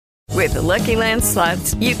With the Lucky Land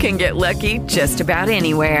Slots, you can get lucky just about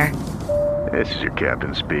anywhere. This is your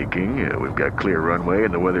captain speaking. We've got clear runway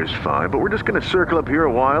and the weather's fine, but we're just going to circle up here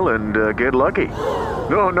a while and get lucky.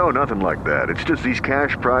 No, nothing like that. It's just these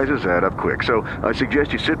cash prizes add up quick. So I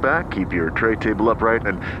suggest you sit back, keep your tray table upright,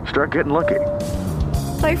 and start getting lucky.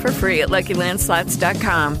 Play for free at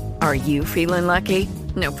LuckyLandSlots.com. Are you feeling lucky?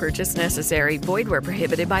 No purchase necessary. Void where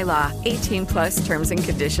prohibited by law. 18 plus terms and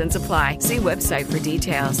conditions apply. See website for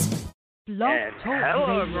details. And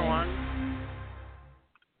hello, everyone.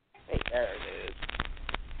 Hey, there it is.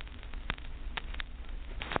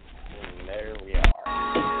 And there we are.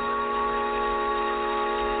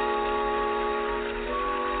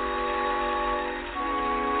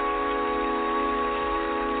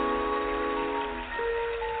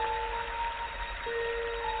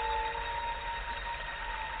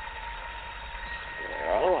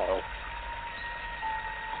 Hello.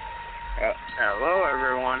 Hello,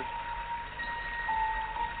 everyone.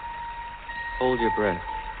 Hold your breath.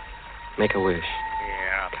 Make a wish.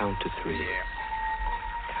 Yeah. Count to 3. Yeah.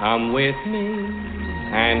 Come with me,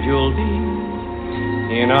 and you'll be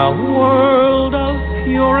in a world of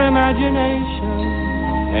pure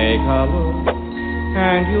imagination. Take a look,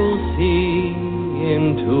 and you'll see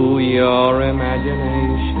into your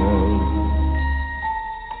imagination.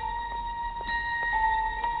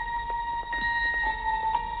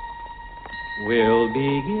 We'll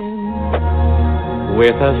begin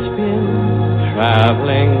with a spin,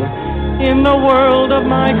 traveling in the world of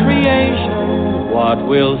my creation. What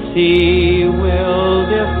we'll see will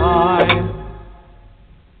defy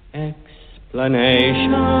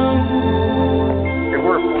explanation. It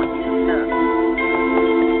worked once.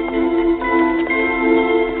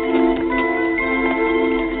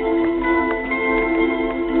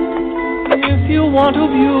 If you want to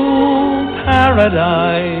view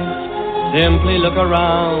paradise, simply look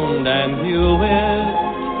around and view it.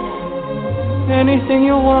 Anything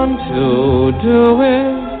you want to do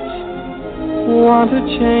it. Want to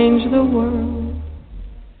change the world.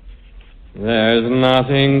 There's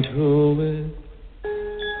nothing to it.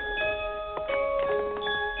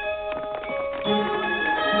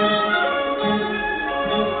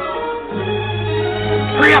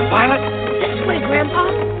 Hurry up, Violet. This way, Grandpa.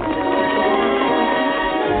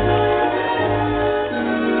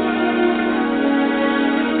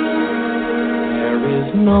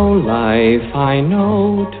 No life I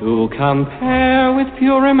know to compare with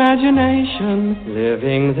pure imagination.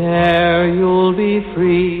 Living there you'll be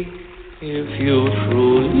free if you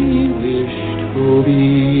truly wish to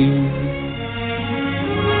be.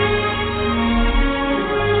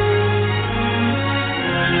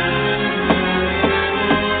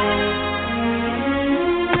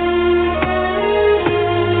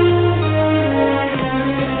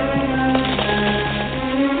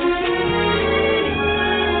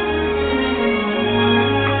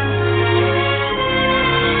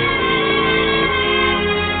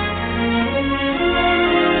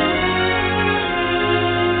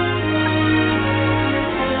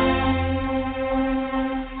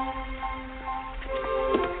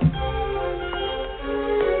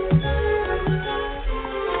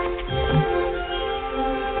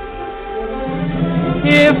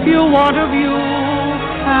 If you want to view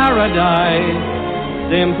paradise,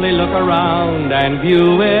 simply look around and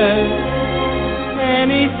view it.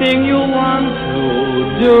 Anything you want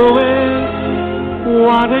to do it.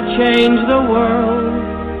 Want to change the world.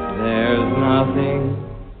 There's nothing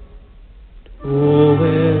to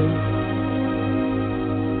it.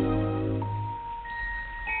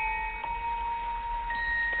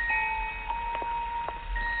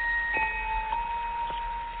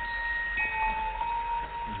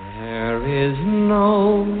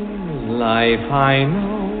 Life I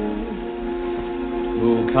know to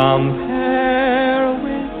compare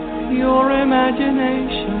with your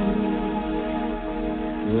imagination.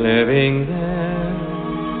 Living there,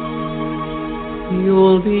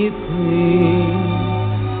 you'll be free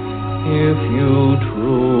if you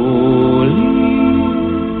truly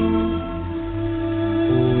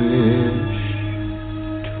wish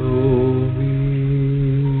to be.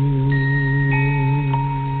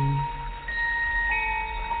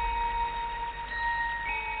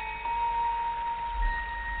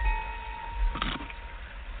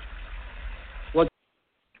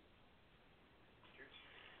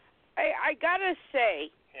 I gotta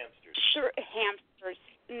say, hamsters.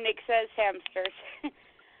 Nick says hamsters.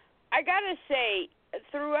 I gotta say,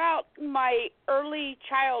 throughout my early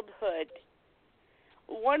childhood,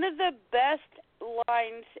 one of the best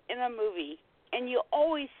lines in a movie, and you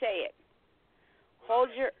always say it, was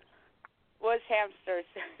hamsters.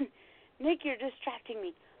 Nick, you're distracting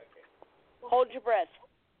me. hold your breath,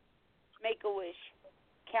 make a wish,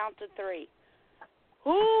 count to 3.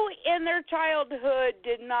 Who in their childhood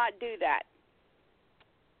did not do that?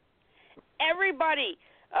 Everybody.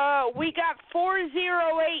 We got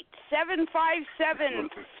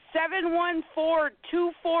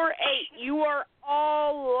 408-757-714-248. You are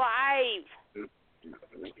all live.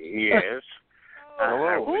 Yes.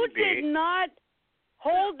 Who did not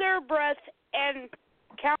hold their breath and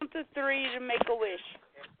count to 3 to make a wish?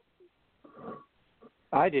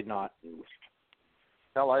 I did not.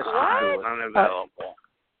 Hell, I What? Unavailable.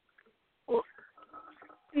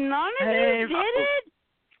 None of you did it?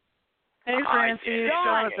 Hey, Francie, it's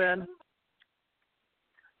Jonathan.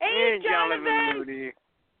 Hey, Jonathan. Moody.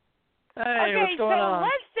 Hey, Okay, what's going so on?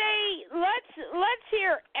 let's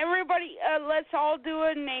hear everybody. Let's all do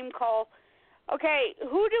a name call. Okay,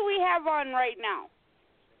 who do we have on right now?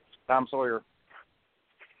 Tom Sawyer.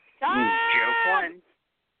 Tom! Joe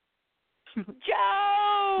Quinn.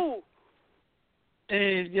 Joe!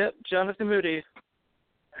 Hey, yep, Jonathan Moody.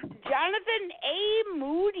 Jonathan A.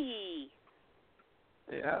 Moody.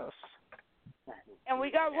 Yes. And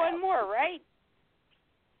we got one more, right?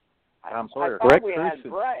 Tom Sawyer. I thought we had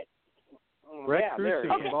Brett. Brett yeah, Crusoe there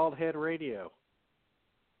from Baldhead Radio.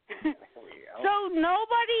 So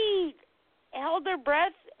nobody held their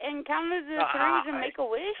breath and counted to 3 to make a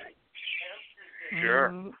wish?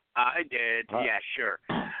 Sure, I did. Yeah, sure.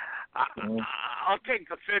 I'll take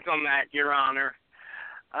the fifth on that, Your Honor.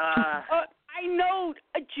 I know,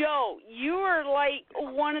 Joe, you are like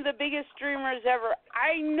one of the biggest dreamers ever.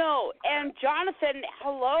 I know. And Jonathan,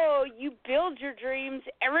 hello, you build your dreams.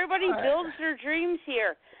 Everybody builds their dreams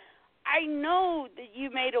here. I know that you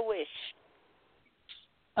made a wish.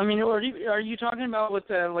 I mean, are you talking about with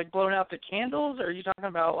the blowing out the candles, or are you talking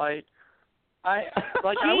about I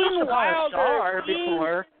wish upon a star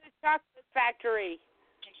before. The Chocolate Factory.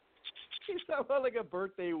 She sounded like a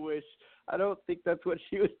birthday wish. I don't think that's what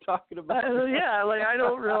she was talking about. Yeah, I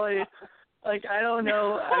don't really, I don't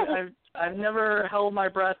know. I've never held my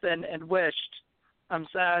breath and wished. I'm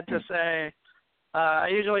sad to say. I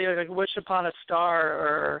usually wish upon a star,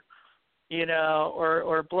 or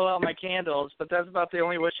or blow out my candles, but that's about the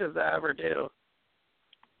only wishes I ever do.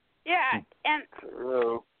 Yeah, and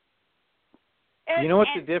you know what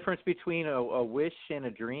the difference between a wish and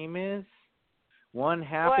a dream is? One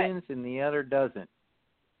happens and the other doesn't.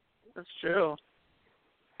 That's true.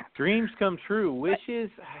 Dreams come true. Wishes,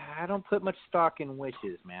 I don't put much stock in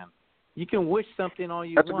wishes, man. You can wish something all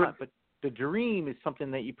you want, but the dream is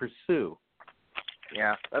something that you pursue.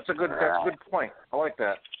 Yeah, that's a good point. I like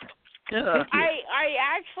that. Yeah. I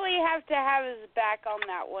actually have to have his back on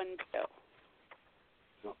that one too.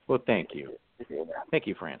 Well, thank you. Thank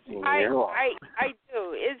you, Francie. I do.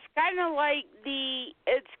 It's kind of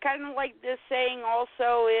like this saying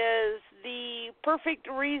also is the perfect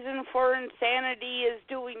reason for insanity is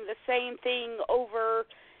doing the same thing over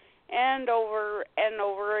and over and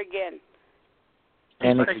over again.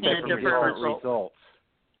 And expecting different results.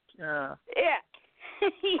 Yeah. Yeah.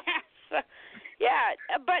 Yes. Yeah.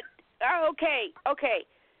 But okay.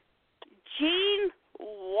 Gene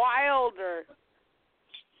Wilder.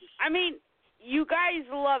 I mean, you guys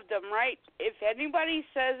loved him, right? If anybody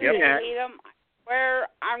says they hate him,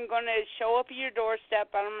 I'm going to show up at your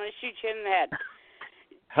doorstep and I'm going to shoot you in the head.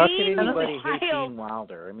 How can anybody hate Gene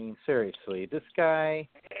Wilder? I mean, seriously, this guy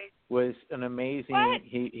was an amazing. What?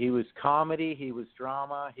 He was comedy, he was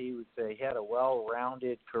drama, he had a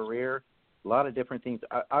well-rounded career, a lot of different things.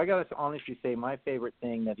 I got to honestly say, my favorite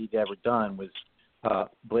thing that he'd ever done was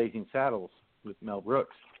Blazing Saddles with Mel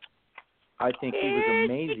Brooks. I think he was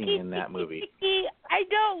amazing in that movie. I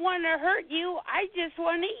don't want to hurt you. I just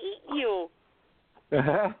want to eat you.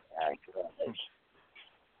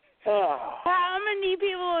 How many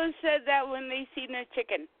people have said that when they seen a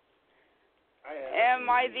chicken? Am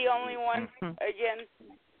I the only one again?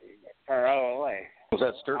 Probably. Was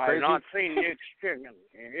that Stir Crazy? I've not seen Nick's chicken.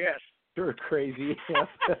 Yes. Stir Crazy.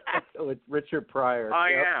 With Richard Pryor.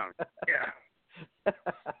 I am. Yeah.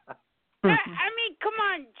 I mean, come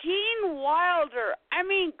on, Gene Wilder. I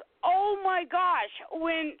mean, oh my gosh,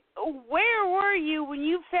 where were you when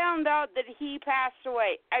you found out that he passed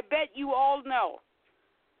away? I bet you all know.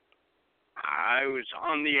 I was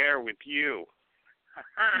on the air with you.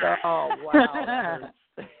 Oh, wow.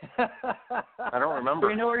 I don't remember.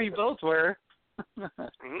 We know where you both were. I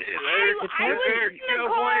was in the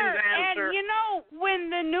car, and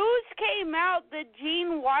when the news came out that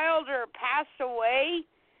Gene Wilder passed away,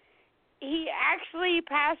 he actually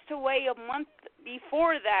passed away a month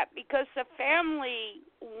before that because the family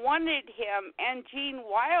wanted him, and Gene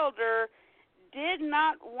Wilder did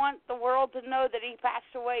not want the world to know that he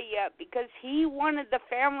passed away yet because he wanted the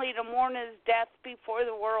family to mourn his death before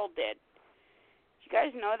the world did. Did you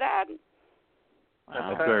guys know that?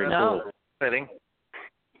 That's very cool. Fitting.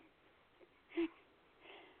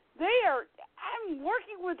 I'm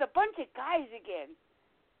working with a bunch of guys again.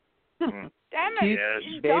 Damn it.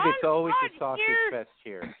 Yes. Babe, it's always a sausage fest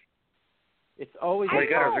here. It's always a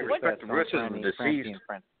sausage fest on Francie and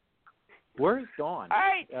Friends. Where's Dawn? All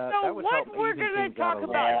right, so what we're going to talk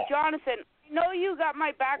about, Jonathan, I know you got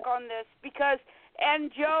my back on this because,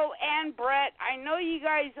 and Joe and Brett, I know you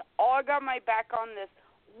guys all got my back on this.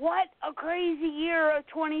 What a crazy year of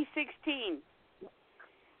 2016.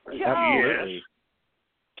 Joe. Absolutely.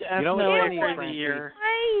 You know what's funny, Francie?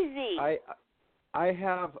 Crazy. I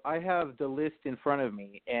have the list in front of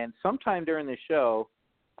me, and sometime during the show,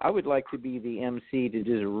 I would like to be the MC to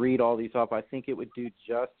just read all these off. I think it would do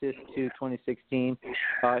justice to 2016.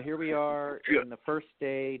 Here we are in the first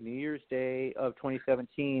day, New Year's Day of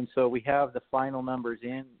 2017. So we have the final numbers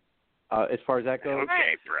in as far as that goes.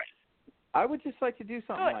 Okay, Brett. I would just like to do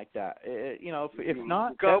something like that. If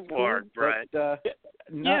not, go that's for it, cool, Brett. But,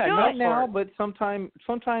 not now, but sometime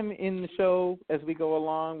in the show as we go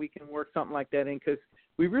along, we can work something like that in because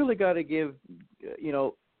we really got to give,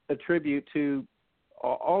 a tribute to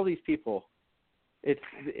all these people. The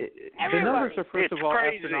numbers are first of all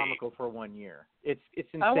crazy. Astronomical for 1 year. It's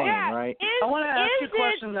insane, right? I want to ask you a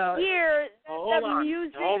question though.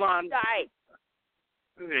 Hold on. Died.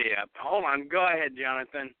 Yeah, hold on. Go ahead,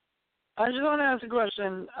 Jonathan. I just want to ask a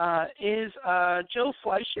question. Is Joe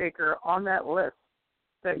Fleischaker on that list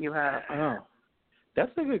that you have? Oh,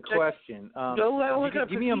 that's a good question. Go look up.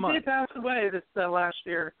 Give me a month. He did pass away this last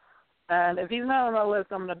year, and if he's not on that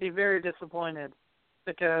list, I'm going to be very disappointed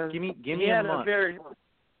because give he me had a month. a very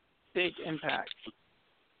big impact.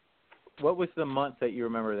 What was the month that you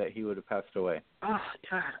remember that he would have passed away? Oh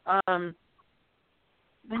God.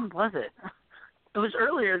 When was it? It was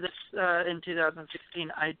earlier this in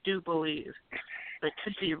 2016, I do believe. But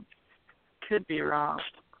could be wrong.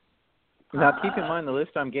 Now, keep in mind, the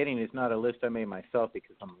list I'm getting is not a list I made myself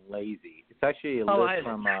because I'm lazy. It's actually a list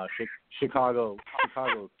from Chicago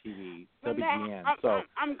TV, WGN. So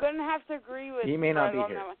I'm going to have to agree with he may not be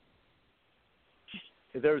here.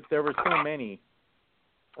 There were so many.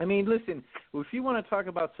 I mean, listen, if you want to talk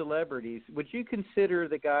about celebrities, would you consider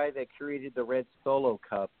the guy that created the Red Solo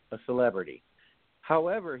Cup a celebrity?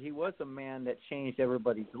 However, he was a man that changed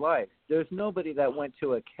everybody's life. There's nobody that went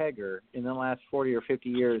to a kegger in the last 40 or 50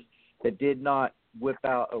 years that did not whip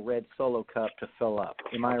out a Red Solo Cup to fill up.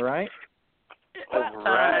 Am I right?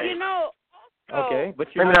 Right. Okay, but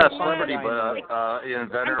you're maybe not a not celebrity, but an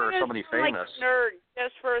inventor or somebody famous. Like nerd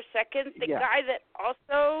just for a second. The guy that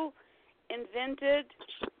also invented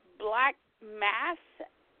black mass,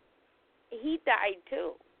 he died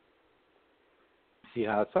too. See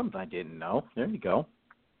how something I didn't know. There you go.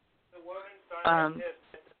 The woman scientist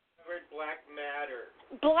discovered black matter.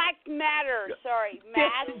 Black matter, sorry.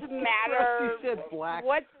 Mass matter. She said black.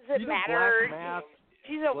 What does it matter? Black mass.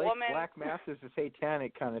 She's a woman. Black mass is a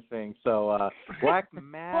satanic kind of thing. So, black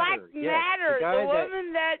matter. Black matter. The that,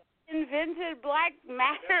 woman that invented black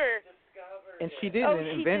matter. And she didn't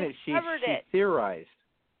invent it. She theorized.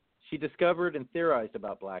 She discovered and theorized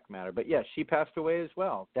about black matter. But yes, she passed away as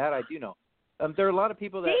well. That I do know. There are a lot of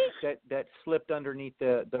people that slipped underneath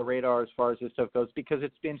the radar as far as this stuff goes because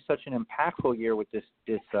it's been such an impactful year with this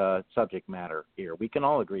subject matter here. We can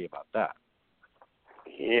all agree about that.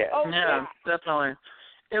 Yeah. Yeah, definitely.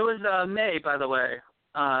 It was May, by the way.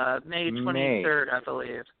 May 23rd, I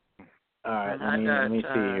believe. All right, let me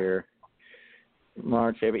see here.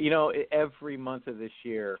 March, April. Every month of this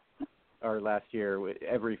year, or last year,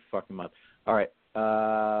 every fucking month. All right.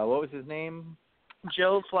 What was his name?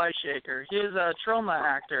 Joe Fleischaker. He was a Troma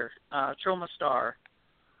actor, Troma star.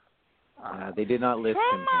 They did not list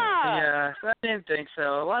him here. Yeah, I didn't think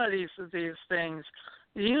so. A lot of these things,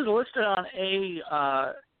 he was listed on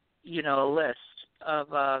a list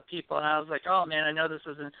of people, and I was like, oh man, I know this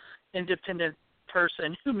is an independent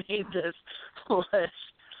person who made this list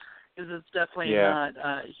because it's definitely not.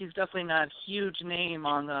 He's definitely not a huge name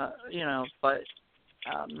on the, but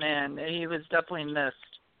man, he was definitely missed.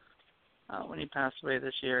 When he passed away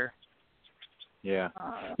this year. Yeah.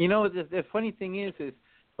 The funny thing is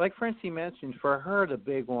like Francie mentioned, for her the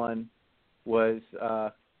big one was,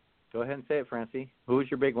 go ahead and say it, Francie. Who was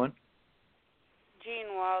your big one?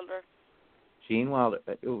 Gene Wilder. Gene Wilder.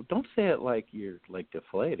 Don't say it like you're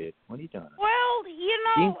deflated. What are you doing? Well,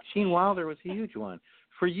 Gene Wilder was a huge one.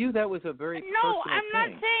 For you, that was a very personal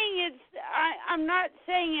thing. I'm not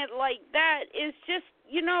saying it like that. It's just,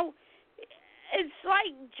 it's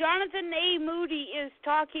like Jonathan A. Moody is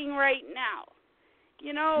talking right now.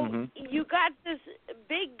 You know, you got this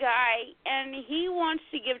big guy, and he wants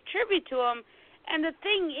to give tribute to him. And the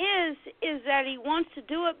thing is that he wants to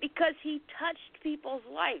do it because he touched people's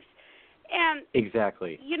lives. And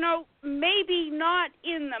exactly. You know, maybe not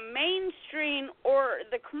in the mainstream or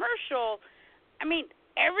the commercial. I mean,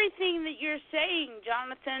 everything that you're saying,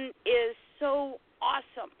 Jonathan, is so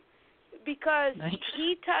awesome because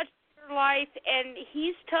he touched your life, and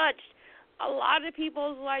he's touched a lot of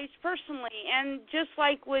people's lives personally, and just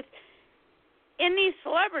like with any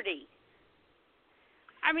celebrity.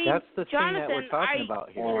 I mean, that's the Jonathan, thing that we're talking about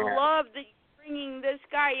here. I love that you're bringing this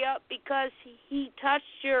guy up because he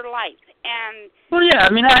touched your life. And well, yeah, I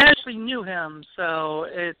mean, I actually knew him, so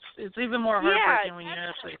it's even more heartbreaking when you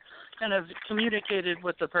actually kind of communicated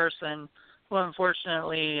with the person who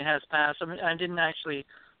unfortunately has passed. I mean, I didn't actually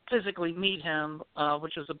physically meet him,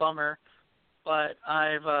 which was a bummer. But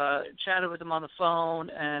I've chatted with him on the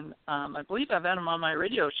phone, and I believe I've had him on my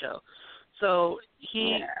radio show. So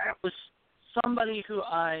he was somebody who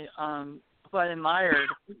I admired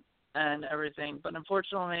and everything. But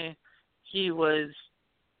unfortunately, he was,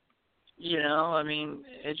 you know, I mean,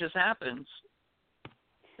 it just happens.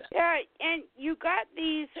 Yeah, and you got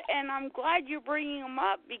these, and I'm glad you're bringing them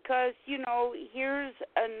up because, you know, here's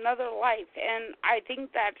another life. And I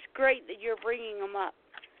think that's great that you're bringing them up.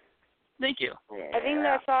 Thank you. I think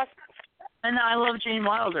that's awesome. And I love Gene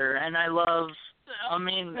Wilder, and I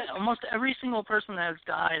mean, almost every single person that has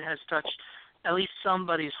died has touched at least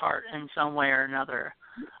somebody's heart in some way or another.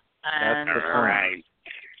 And that's right.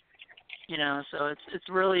 You know, so it's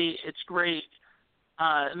great.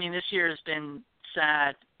 I mean, this year has been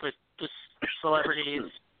sad with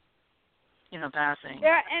celebrities, you know, passing.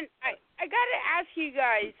 Yeah, and I got to ask you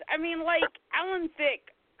guys, I mean, like, Alan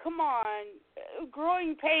Thicke, come on,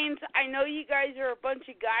 Growing Pains, I know you guys are a bunch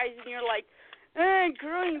of guys, and you're like,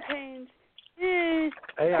 Growing Pains. Hey,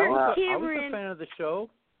 I was a fan of the show.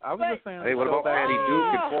 I was a fan of the show. Hey, what about Patty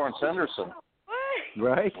Duke and Florence Henderson? What?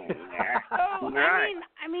 Right. Oh,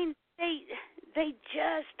 I mean, they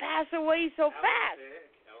just pass away so fast.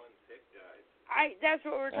 Alan Thicke died. That's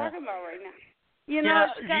what we're talking about right now. You know,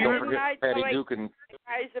 it's kind don't of forget nice Patty like, Duke and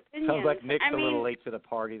guys' opinions. Sounds like Nick's a little late to the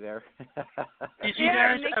party there. Did you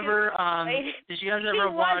guys ever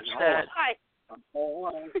watch that? Go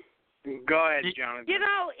ahead, Jonathan. You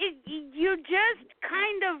know, you just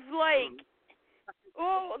kind of like,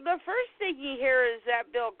 well, the first thing you hear is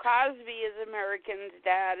that Bill Cosby is American's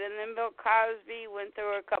dad, and then Bill Cosby went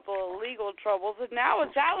through a couple of legal troubles, and now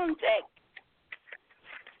it's Alan Thicke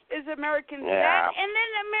is American's dad, and then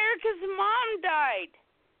America's mom died.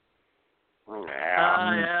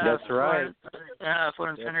 Yeah, that's right.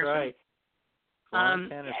 Florence That's Henderson. right.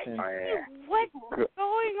 Florence Henderson. What's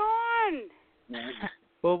going on?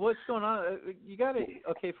 Well, what's going on? You got to.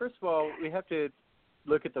 Okay, first of all, we have to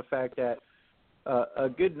look at the fact that a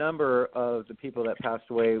good number of the people that passed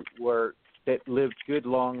away that lived good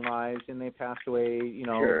long lives, and they passed away, you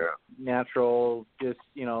know, natural, just,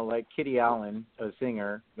 you know, like Kitty Allen, a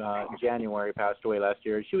singer, in January passed away last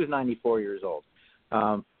year. She was 94 years old.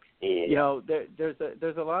 You know,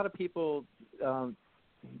 there's a lot of people,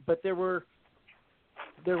 but there were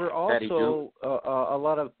also a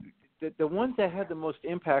lot of the ones that had the most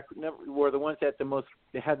impact were the ones that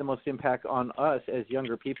had the most impact on us as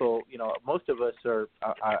younger people. You know, most of us are,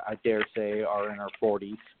 I dare say, are in our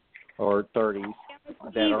 40s or 30s.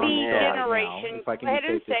 That are on generation. Now, if I can Go ahead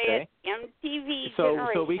and say MTV so,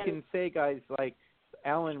 generation. So we can say guys like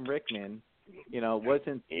Alan Rickman, you know,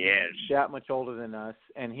 wasn't that much older than us,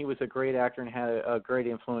 and he was a great actor and had a great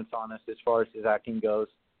influence on us as far as his acting goes.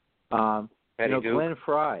 You know, Glenn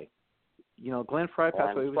Frey. You know, Glenn Frey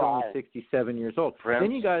passed away. He was only 67 years old. Prince.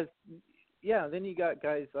 Then you got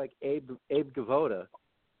guys like Abe Vigoda.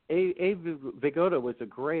 Abe Vigoda was a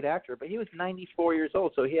great actor, but he was 94 years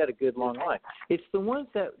old, so he had a good long life. It's the ones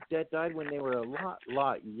that died when they were a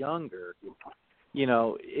lot younger, you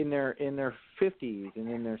know, in their 50s and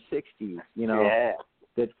in their 60s, you know,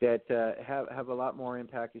 that have a lot more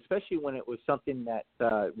impact, especially when it was something that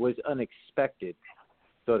was unexpected,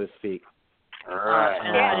 so to speak.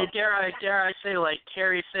 And dare I say, like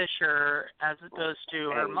Carrie Fisher, as opposed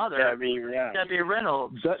to her mother, Debbie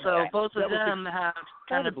Reynolds. So both of them have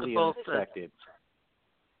kind of both. Unexpected.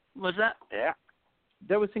 Was that? Yeah.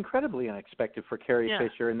 That was incredibly unexpected for Carrie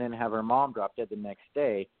Fisher, and then have her mom drop dead the next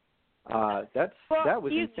day. That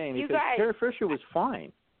was insane because Carrie Fisher was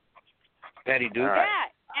fine. Patty Duke.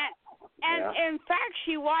 And in fact,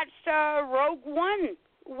 she watched Rogue One,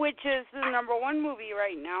 which is the #1 movie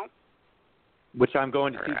right now. Which I'm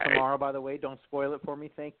going to see tomorrow, by the way. Don't spoil it for me.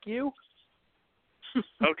 Thank you.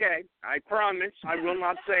 Okay, I promise I will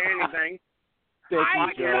not say anything.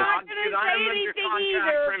 I'm not going to say anything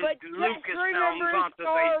either, but just remember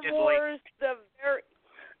Star Wars, the very...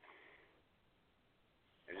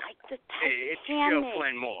 Like the Titanic. It's Joe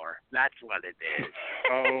Flynn-Moore. That's what it is.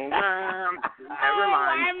 Never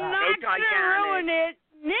mind. I'm not going to ruin it.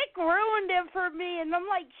 Nick ruined it for me, and I'm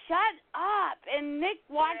like, shut up. And Nick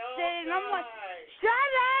watched it, and I'm like,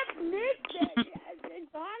 shut up, Nick.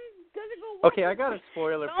 Okay, I got a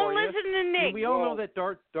spoiler for you. Don't listen to Nick. We all know that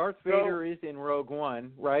Darth Vader is in Rogue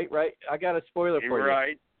One, right? Right. I got a spoiler for you.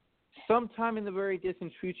 Right. Sometime in the very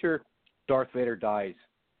distant future, Darth Vader dies.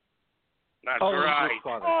 That's right.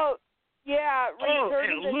 Oh, yeah.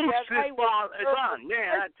 And Luke's his son.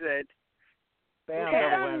 Yeah, that's it. Bam,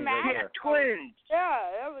 yeah, twins. Yeah,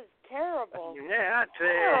 that was terrible. Yeah, that's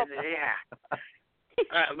it. Yeah.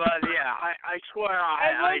 But yeah, I swear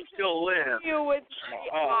I still live. You with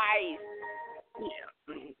eyes.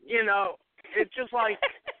 Yeah. You know, it's just like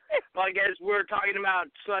as we're talking about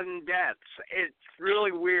sudden deaths, it's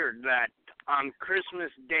really weird that on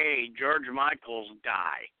Christmas Day George Michaels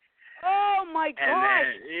died. Oh my God.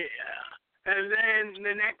 And then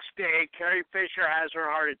the next day Carrie Fisher has her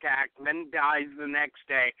heart attack, then dies the next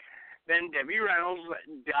day. Then Debbie Reynolds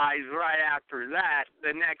dies right after that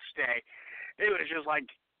the next day. It was just like,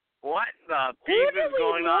 what the beef is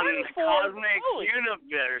going on in the cosmic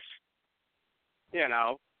universe? You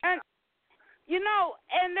know. And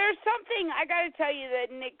and there's something I got to tell you that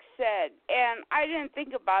Nick said, and I didn't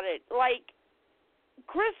think about it. Like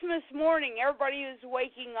Christmas morning, everybody was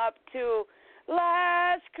waking up to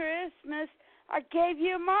last Christmas I gave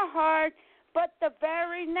you my heart, but the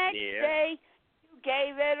very next day you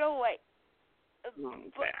gave it away.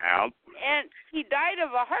 And he died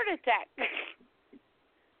of a heart attack.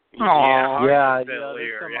 Yeah,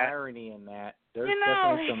 there's some irony in that. There's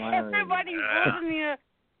definitely some irony. Everybody's listening to,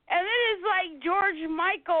 and then it's like George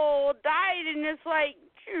Michael died, and it's like,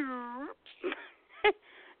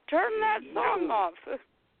 turn that song off.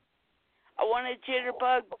 I want a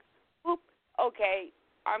jitterbug. Oop. Okay,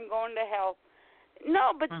 I'm going to hell.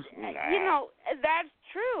 No, but that's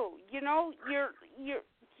true.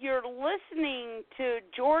 You're listening to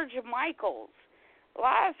George Michael's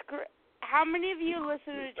how many of you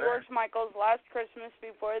listened to George Michael's Last Christmas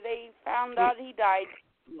before they found out he died?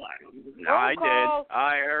 I did.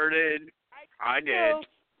 I heard it. I did.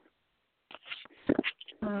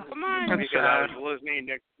 Come on. Because I was listening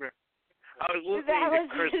to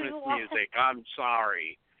Christmas music. I'm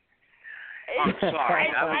sorry. I'm sorry.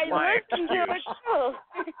 I listened to it too.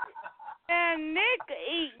 And Nick,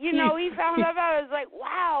 he found out about it. I was like,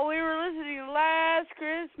 wow, we were listening to Last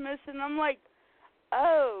Christmas, and I'm like,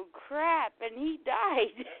 oh crap, and he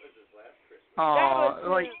died.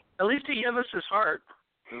 Oh, at least he gave us his heart.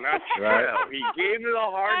 That's right. He gave the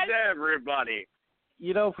heart to everybody.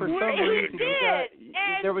 For some reason,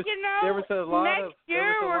 there was a lot next of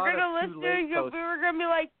year we're gonna listen to it. We're gonna be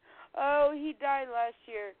like, oh, he died last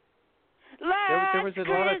year. There was a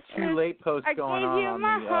lot of too late posts going on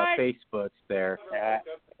the Facebooks there,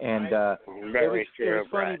 and it was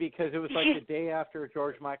funny because it was like the day after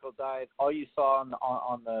George Michael died. All you saw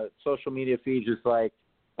on the social media feeds was like,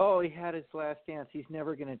 oh, he had his last dance. He's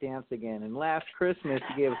never going to dance again. And last Christmas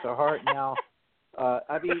he gave us a heart. Now,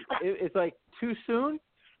 it's like too soon.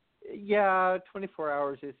 Yeah, 24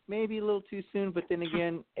 hours is maybe a little too soon, but then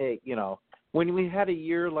again, when we had a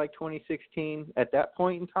year like 2016, at that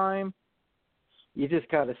point in time. You just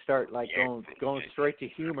got to start going straight to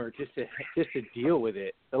humor just to deal with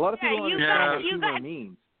it. A lot of people don't understand what humor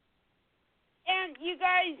means. And you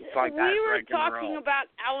guys, we were talking about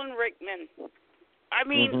Alan Rickman. I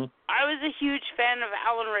mean, I was a huge fan of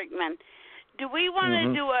Alan Rickman. Do we want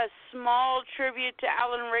to do a small tribute to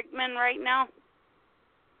Alan Rickman right now?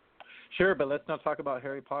 Sure, but let's not talk about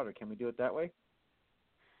Harry Potter. Can we do it that way?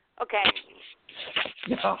 Okay.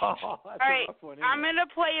 All right, I'm going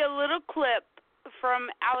to play a little clip from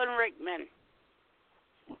Alan Rickman.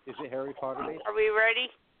 Is it Harry Potter based? Are we ready?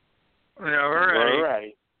 Yeah, we're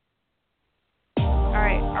ready. All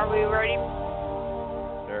right, are we ready?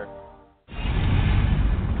 Sure.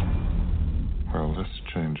 Well, this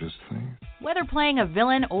changes things. Whether playing a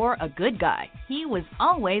villain or a good guy, he was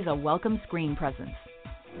always a welcome screen presence.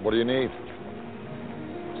 What do you need?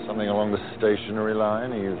 Something along the stationery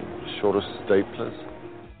line? Are you short of staplers?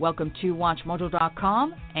 Welcome to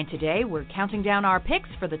WatchMojo.com, and today we're counting down our picks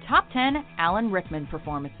for the top 10 Alan Rickman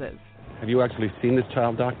performances. Have you actually seen this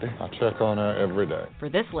child, Doctor? I check on her every day. For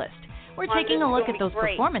this list, we're taking a look at those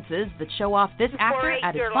performances that show off this actor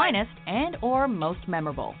at his finest and or most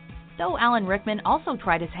memorable. Though Alan Rickman also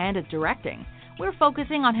tried his hand at directing, We're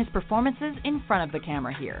focusing on his performances in front of the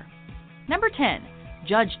camera here. Number 10,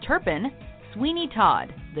 Judge Turpin, Sweeney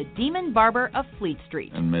Todd, the demon barber of Fleet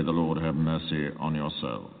Street. And may the Lord have mercy on your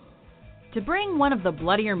soul. To bring one of the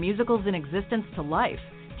bloodier musicals in existence to life,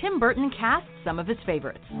 Tim Burton cast some of his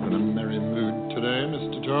favorites. In a merry mood today,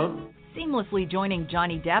 Mr. Todd? Seamlessly joining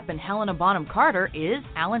Johnny Depp and Helena Bonham Carter is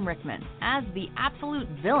Alan Rickman as the absolute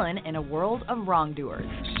villain in a world of wrongdoers.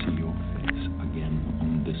 See your face again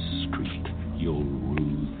on this street. You'll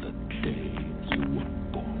rue the day you were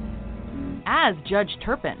born. As Judge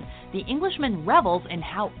Turpin, the Englishman revels in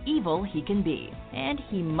how evil he can be, and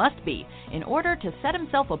he must be, in order to set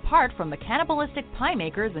himself apart from the cannibalistic pie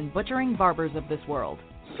makers and butchering barbers of this world.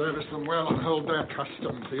 Service them well and hold their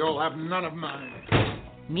customs. You'll have none of mine.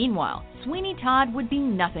 Meanwhile, Sweeney Todd would be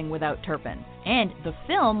nothing without Turpin, and the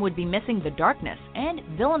film would be missing the darkness and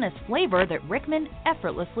villainous flavor that Rickman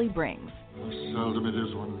effortlessly brings. How seldom it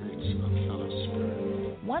is one meets a fellow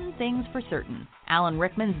spirit. One thing's for certain, Alan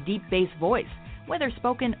Rickman's deep bass voice, whether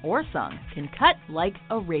spoken or sung, can cut like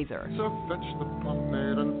a razor. So fetch the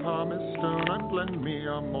pomade and pumice stone and lend me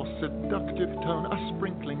a more seductive tone, a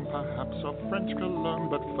sprinkling perhaps of French cologne,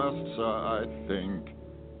 but first, sir, I think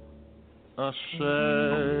a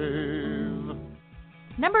shave.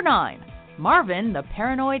 Number 9, Marvin the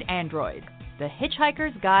Paranoid Android, the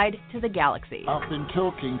Hitchhiker's Guide to the Galaxy. I've been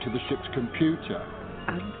talking to the ship's computer,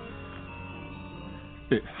 and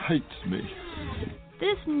it hates me.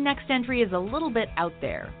 This next entry is a little bit out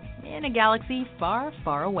there, in a galaxy far,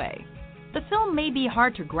 far away. The film may be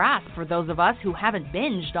hard to grasp for those of us who haven't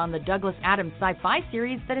binged on the Douglas Adams sci-fi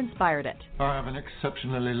series that inspired it. I have an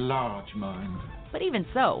exceptionally large mind. But even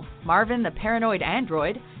so, Marvin the Paranoid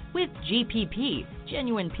Android, with GPP,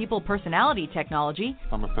 genuine people personality technology,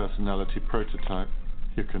 I'm a personality prototype.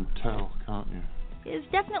 You can tell, can't you? Is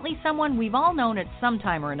definitely someone we've all known at some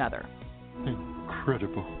time or another.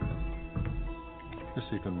 Incredible. It's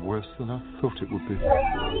even worse than I thought it would be.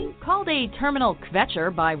 Called a terminal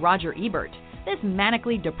kvetcher by Roger Ebert, this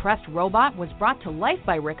manically depressed robot was brought to life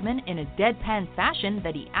by Rickman in a deadpan fashion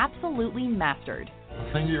that he absolutely mastered.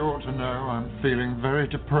 I think you ought to know I'm feeling very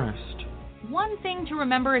depressed. One thing to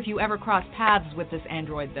remember if you ever cross paths with this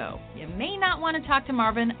android, though. You may not want to talk to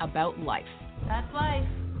Marvin about life. That's life.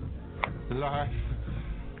 Life?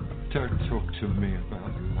 Don't talk to me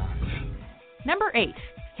about life. Number 8,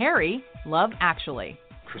 Harry, Love Actually.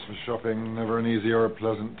 Christmas shopping, never an easy or a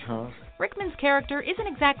pleasant task. Rickman's character isn't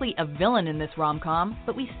exactly a villain in this rom-com,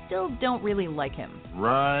 but we still don't really like him.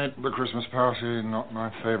 Right, the Christmas party, not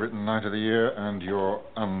my favorite night of the year, and your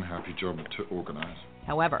unhappy job to organize.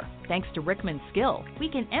 However, thanks to Rickman's skill, we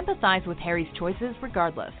can empathize with Harry's choices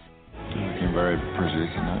regardless. You're looking very pretty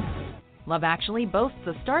tonight. Love Actually boasts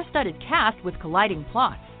a star-studded cast with colliding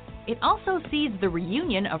plots. It also sees the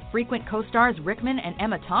reunion of frequent co-stars Rickman and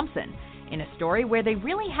Emma Thompson in a story where they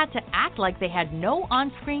really had to act like they had no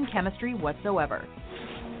on-screen chemistry whatsoever.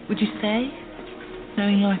 Would you say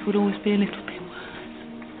knowing life would always be a little bit worse?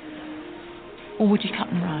 Or would you cut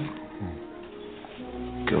and run?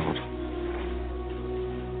 God.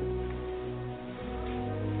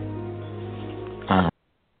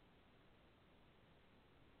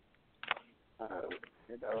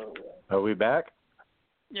 Are we back?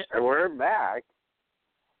 Yeah, we're back.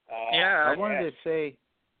 I wanted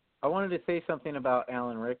to say something about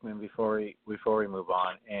Alan Rickman before we move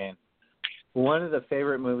on. And one of the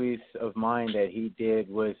favorite movies of mine that he did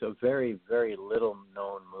was a very, very little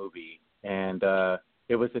known movie, and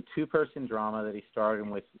it was a 2-person drama that he starred in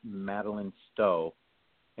with Madeline Stowe,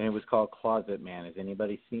 and it was called Closet Man. Has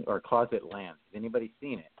anybody seen, or Closet Land? Has anybody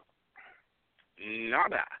seen it?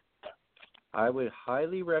 Nada. I would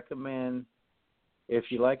highly recommend. If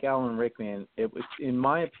you like Alan Rickman, it was, in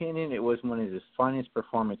my opinion, it was one of his finest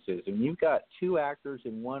performances. And you've got 2 actors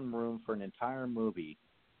in one room for an entire movie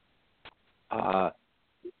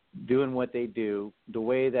doing what they do, the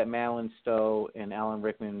way that Madeline Stowe and Alan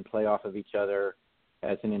Rickman play off of each other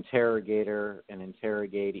as an interrogator and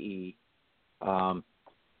interrogatee.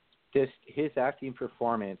 Just his acting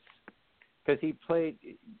performance, because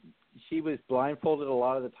she was blindfolded a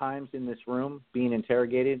lot of the times in this room being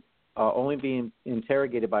interrogated. Only being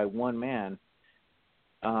interrogated by one man,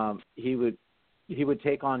 he would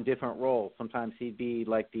take on different roles. Sometimes he'd be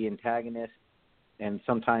like the antagonist, and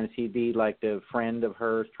sometimes he'd be like the friend of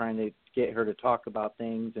hers, trying to get her to talk about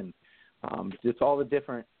things, and just all the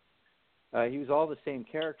different. He was all the same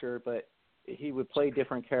character, but he would play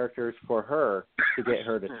different characters for her to get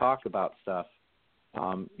her to talk about stuff.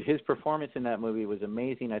 His performance in that movie was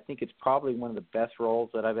amazing. I think it's probably one of the best roles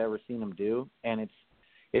that I've ever seen him do, and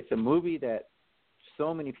it's a movie that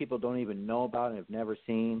so many people don't even know about and have never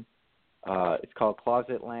seen. It's called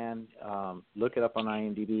Closet Land. Look it up on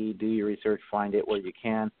IMDb. Do your research. Find it where you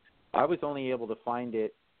can. I was only able to find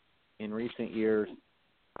it in recent years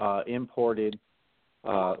imported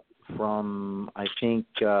from, I think,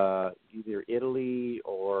 either Italy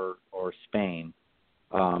or Spain.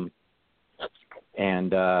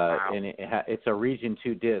 And it's a Region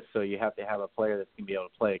 2 disc, so you have to have a player that's going to be able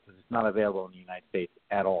to play it because it's not available in the United States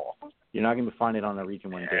at all. You're not going to find it on a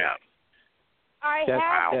Region 1 disc. I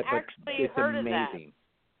have actually heard of that.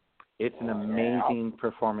 It's an amazing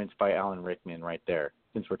performance by Alan Rickman right there,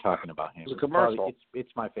 since we're talking about him. It's a commercial. It's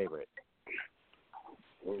my favorite.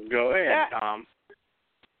 Go ahead, Tom.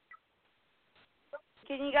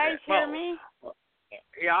 Can you guys hear me?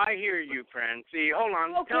 Yeah, I hear you, Francie. Hold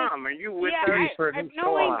on, Okay. Tom, are you with us? I've heard of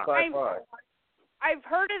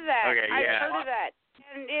that. Okay, I've heard of that.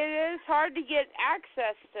 And it is hard to get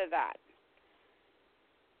access to that.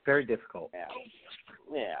 Very difficult. Yeah.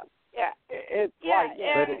 It's like,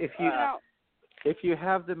 but if you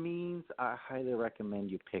have the means, I highly recommend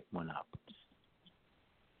you pick one up.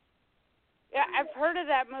 Yeah, I've heard of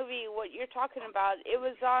that movie, what you're talking about. It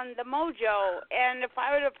was on the Mojo, and if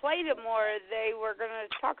I would have played it more, they were going to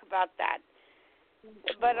talk about that.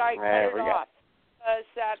 But I cut it off. Because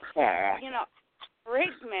that's,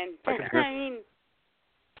 Rickman.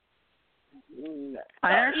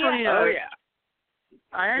 I actually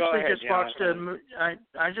ahead, just watched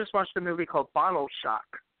I just watched a movie called Bottle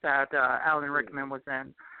Shock that Alan Rickman was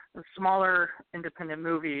in. A smaller independent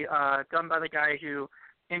movie done by the guy who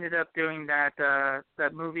ended up doing that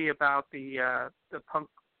movie about the punk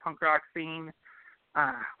rock scene.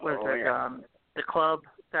 The club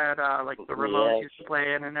that like the Ramones used to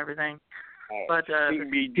play in and everything. But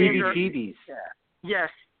CBGBs.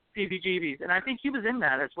 Yes, CBGBs, and I think he was in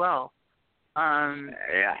that as well.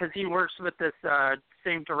 Because he works with this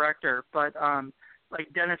same director, but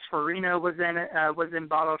like Dennis Farina was in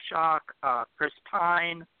Bottle Shock, Chris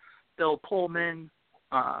Pine, Bill Pullman,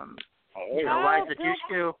 Eliza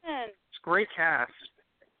Dushku. It's a great cast.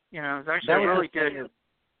 It's actually really good.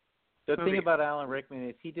 The thing about Alan Rickman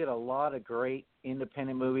is he did a lot of great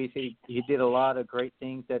independent movies. He did a lot of great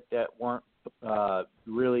things that weren't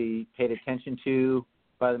really paid attention to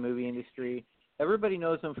by the movie industry. Everybody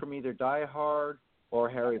knows him from either Die Hard or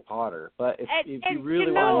Harry Potter. But if you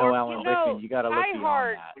really want to know Alan Rickman, you got to look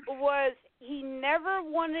beyond that. He never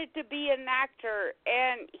wanted to be an actor,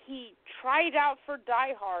 and he tried out for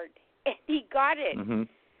Die Hard, and he got it.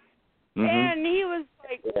 Mm-hmm. And he was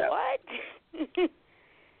like, what? I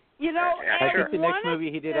think the next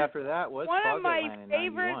movie he did after that was one of my Closet Land in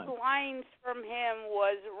favorite 91. lines from him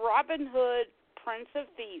was Robin Hood, Prince of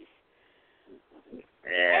Thieves. I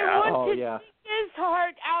want to take his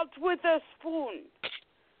heart out with a spoon.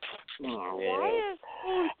 Why a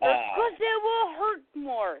spoon? Because it will hurt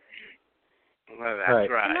more. Well, that's right.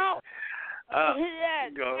 Go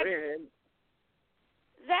ahead.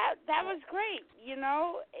 That was great.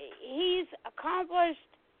 He's accomplished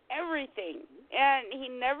everything, and he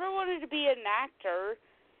never wanted to be an actor,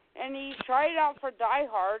 and he tried out for Die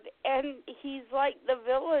Hard, and he's like the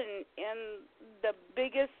villain in the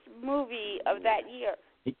biggest movie of that year.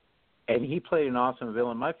 And he played an awesome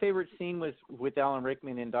villain. My favorite scene was with Alan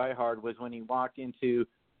Rickman in Die Hard was when he walked into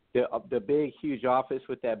the big, huge office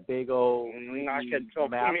with that big old map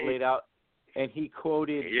laid out, and he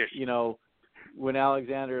quoted, when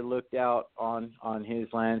Alexander looked out on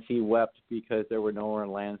his lands, he wept because there were no more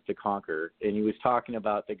lands to conquer. And he was talking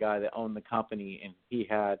about the guy that owned the company, and it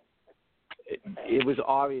was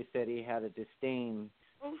obvious that he had a disdain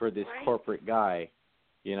for this corporate guy,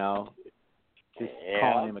 just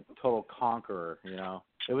calling him a total conqueror,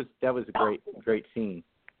 That was a great scene.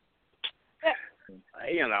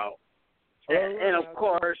 And of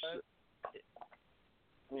course,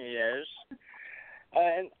 yes.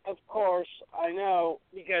 And of course, I know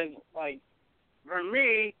because, for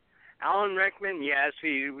me, Alan Rickman, yes,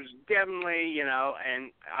 he was definitely, and I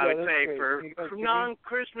would say for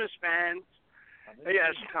non-Christmas fans,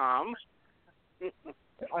 yes, Tom.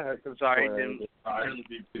 Sorry, didn't.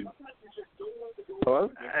 Hello?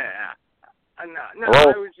 No,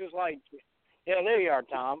 I was just there you are,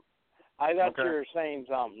 Tom. I thought you were saying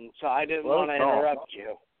something, so I didn't want to interrupt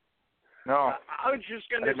you. No. I was just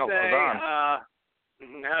going to say,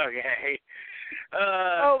 okay.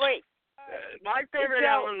 Wait. My favorite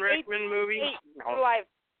Alan Rickman movie. Live.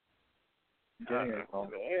 Go ahead.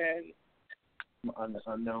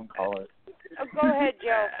 Unknown caller. Go ahead,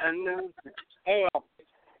 Joe.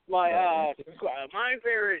 My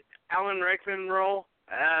favorite Alan Rickman role,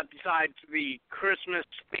 besides the Christmas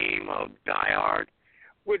theme of Die Hard,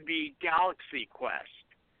 would be Galaxy Quest.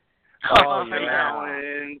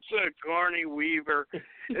 And Sigourney Weaver.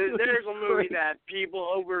 There's a movie that people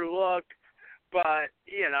overlook, but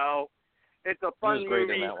it's a fun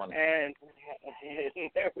movie. In that one. And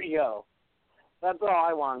there we go. That's all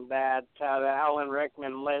I want. That the Alan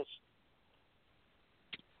Rickman list.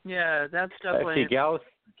 Yeah, that's definitely. Actually,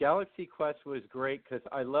 Galaxy Quest was great because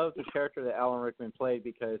I love the character that Alan Rickman played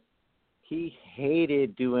because he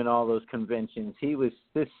hated doing all those conventions. He was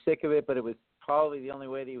this sick of it, but it was probably the only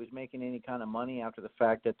way that he was making any kind of money after the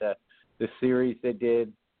fact that the series they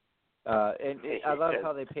did. I love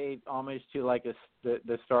how they paid homage to like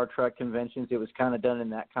the Star Trek conventions. It was kind of done in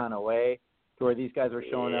that kind of way, to where these guys were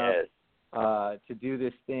showing up to do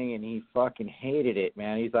this thing, and he fucking hated it,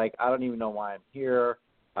 man. He's like, I don't even know why I'm here.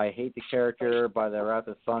 I hate the character by the Wrath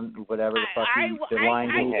of Sun, whatever the fuck the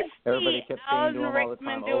line is. Everybody kept saying to him all the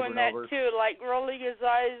time, over and over. Doing that too, like rolling his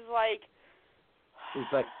eyes, like. He's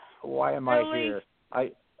like, why am I here?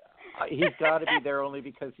 He's got to be there only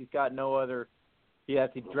because he's got no other. He has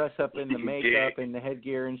to dress up in the makeup and the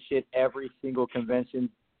headgear and shit every single convention.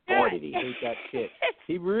 Boy, did he hate that shit.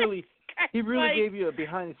 He really gave you a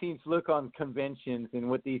behind-the-scenes look on conventions and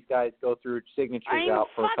what these guys go through signatures out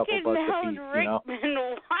for a couple bucks a piece, Rickman,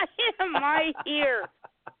 why am I here?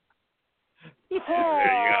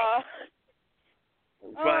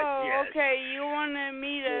 Okay, you wanted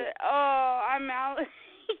me to, I'm out.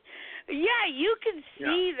 Yeah, you can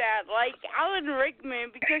see that, like Alan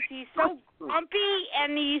Rickman, because he's so grumpy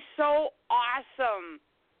and he's so awesome.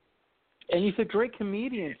 And he's a great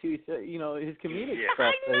comedian too. So, his comedic stuff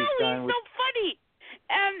that he's done. He's so funny,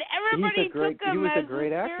 and everybody took him as a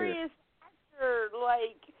great actor. serious actor,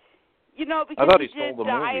 because I thought he did stole the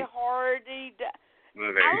Die movie. Hard.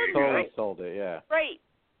 Totally sold it, yeah. Right.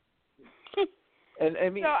 And I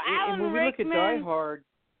mean, so when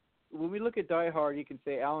we look at Die Hard, you can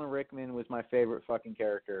say Alan Rickman was my favorite fucking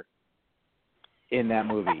character in that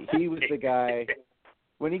movie. He was the guy.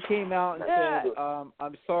 When he came out and said,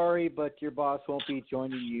 I'm sorry, but your boss won't be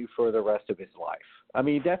joining you for the rest of his life. I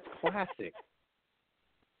mean, that's classic.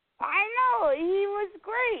 I know. He was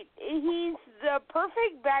great. He's the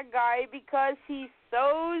perfect bad guy because he's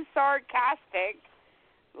so sarcastic.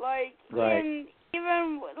 Right.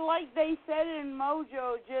 Even like they said in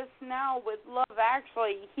Mojo just now with Love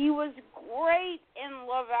Actually, he was great in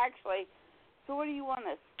Love Actually. So what do you want,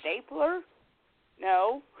 a stapler?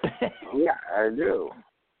 No. Yeah, I do.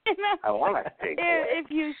 I want a stapler.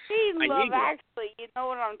 If you see Love Actually, you know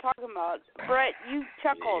what I'm talking about. Brett, you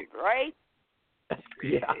chuckled, right?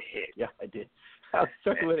 Yeah, I did. I was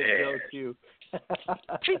chuckling at Joe too.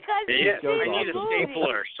 Because I need a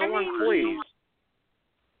stapler. Someone please.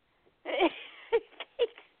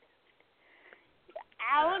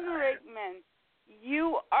 Alan Rickman,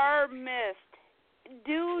 you are missed.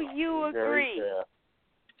 Do you agree?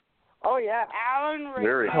 Oh yeah, Alan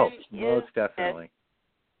Rickman most definitely.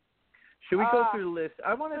 Should we go through the list?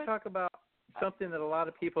 I want to talk about something that a lot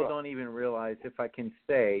of people don't even realize. If I can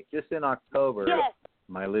say, just in October,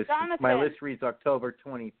 my list reads October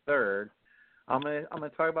 23rd. I'm gonna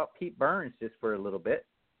talk about Pete Burns just for a little bit.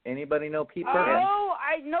 Anybody know Pete Burns? Oh,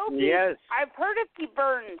 I know Pete. Yes. I've heard of Pete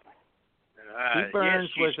Burns. Pete Burns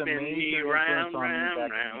was a major influence on me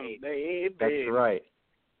back in the 80s. That's right.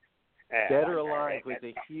 Dead or Alive was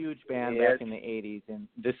a huge band back in the 80s, and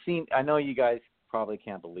the scene. I know you guys probably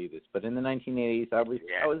can't believe this, but in the 1980s, I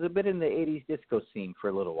was a bit in the 80s disco scene for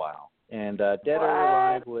a little while, and Dead or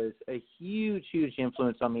Alive was a huge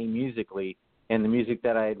influence on me musically, and the music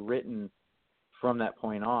that I had written from that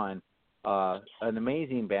point on. An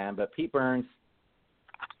amazing band, but Pete Burns,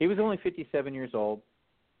 he was only 57 years old.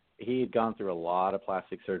 He had gone through a lot of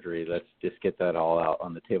plastic surgery. Let's just get that all out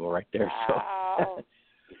on the table right there. Wow. So,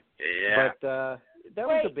 but that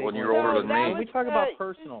was a big one. You're older than me. We talk about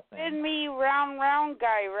personal things. Spin me round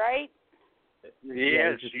guy, right?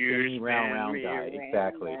 Yes, you spin me round guy.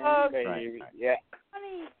 Exactly. Okay. Right. Yeah.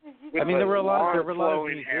 I mean, there were a lot of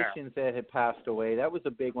musicians that had passed away. That was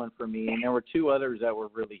a big one for me, and there were two others that were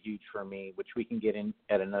really huge for me, which we can get in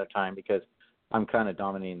at another time because I'm kind of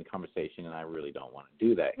dominating the conversation, and I really don't want to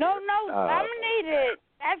do that. No, dominate it.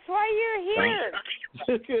 That's why you're here.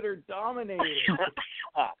 Look at her dominating.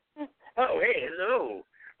 Oh, hey, hello.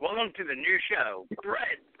 Welcome to the new show.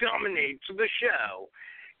 Brett dominates the show.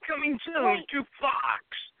 Coming soon to Fox.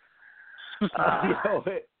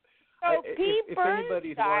 Pete Burns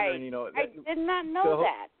died. I did not know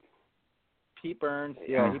that. Pete Burns,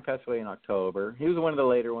 he passed away in October. He was one of the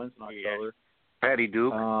later ones in October. Patty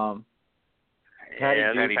Duke. Patty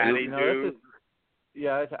Duke.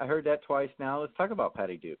 I heard that twice now. Let's talk about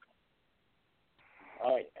Patty Duke.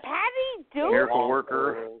 Patty Duke? Miracle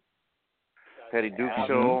Worker. Patty Duke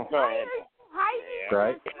Show.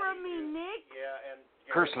 Right. From me, Nick.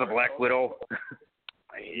 Curse of the Black Widow.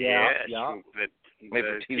 Yeah. Made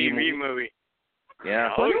for TV movie. Yeah.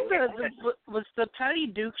 Was the Patty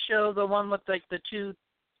Duke Show the one with like the two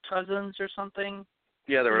cousins or something?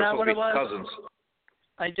 Yeah, they were supposed to be cousins.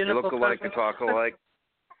 Identical they look alike, cousins. they talk alike.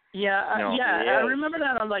 Yeah, No. I remember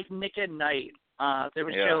that on like Nick at Night. They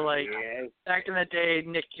would show like back in the day.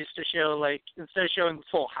 Nick used to show like instead of showing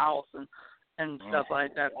Full House and stuff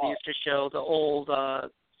like that, they used to show the old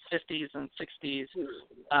 50s and 60s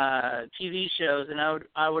TV shows, and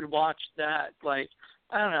I would watch that. Like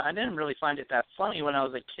I don't know, I didn't really find it that funny when I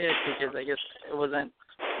was a kid because I guess it wasn't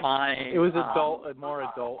my. It was more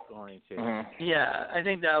adult oriented. Mm-hmm. Yeah, I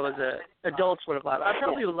think that was adults would have laughed. I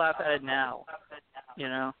probably would laugh at it now. You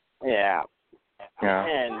know. Yeah. Yeah.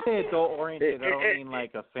 When I say adult oriented, I don't mean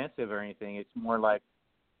like offensive or anything. It's more like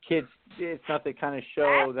kids. It's not the kind of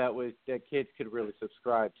show that kids could really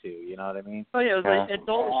subscribe to. You know what I mean? Oh yeah, it was like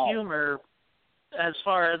adult humor, as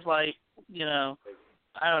far as like I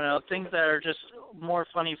don't know, things that are just more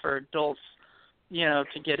funny for adults,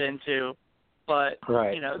 to get into. But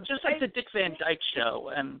just like the Dick Van Dyke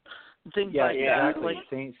Show and things like that. Exactly. Like,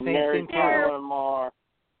 same thing. More.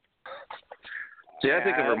 See, I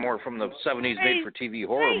think of her more from the 70s made-for-TV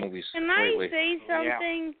horror movies lately. Can I say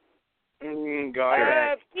something? Yeah. Go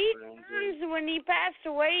ahead. Pete Burns, when he passed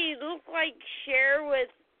away, he looked like Cher with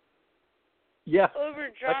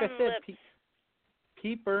overdrawn like I said, lips.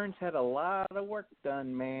 Pete Burns had a lot of work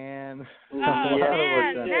done, man. Oh,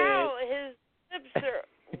 man, now his lips are,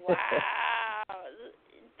 wow.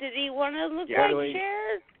 Did he want to look like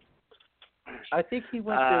Cher? I think he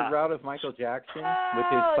went the route of Michael Jackson with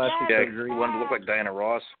his plastic surgery. He wanted to look like Diana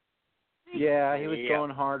Ross. Yeah, he was going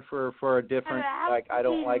hard for a different, like, I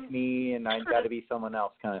don't like me and I got to be someone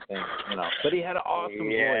else kind of thing, But he had an awesome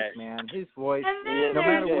voice, man. His voice, no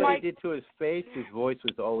matter what he did to his face, his voice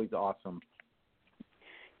was always awesome.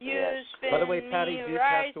 By the way, Patty Duke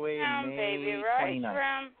passed away in May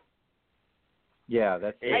 29th. Yeah,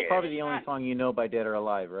 that's probably the only song you know by Dead or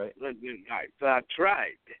Alive, right? That's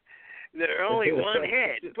right. They're only one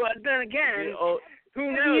hit. But then again,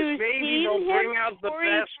 who knows? Maybe they'll bring out the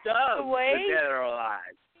best of the Dead or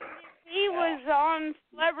Alive. He was on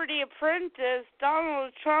Celebrity Apprentice.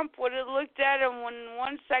 Donald Trump would have looked at him in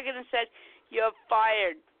 1 second and said, "You're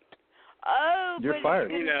fired." Oh, you're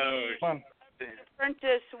fired.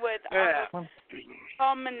 Apprentice with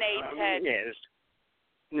Culminate's head. Yes.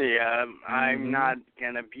 Yeah, I'm not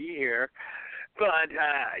gonna be here. But,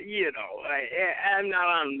 I'm not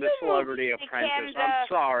on the Celebrity Apprentice. I'm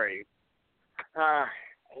sorry. I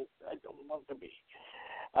don't want to be.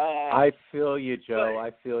 I feel you, Joe.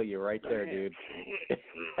 I feel you right there, dude.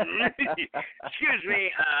 Excuse me,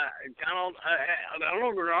 Donald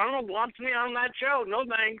wants me on that show. No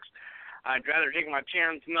thanks. I'd rather take my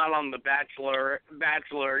chance not on The Bachelor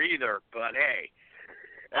either, but hey.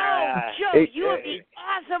 Joe, you would be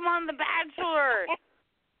awesome on The Bachelor.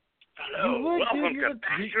 Hello, welcome to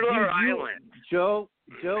Bachelor Island. Joe's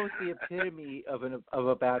the epitome of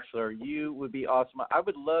a bachelor. You would be awesome. I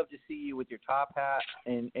would love to see you with your top hat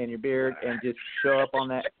and your beard and just show up on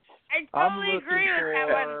that. I totally agree with that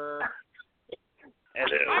one.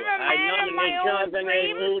 Hello, I'm a man of my own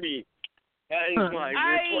dreams. Moody. That is my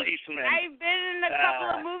replacement. I've been in a couple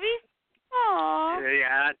of movies. Aww.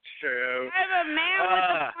 Yeah, that's true. I'm a man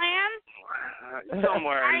with a plan.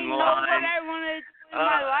 Somewhere in the line. I know what I want to do in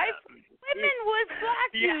my life. Women would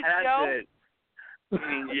block you, Joe. It.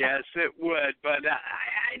 Yes, it would, but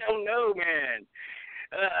I don't know, man.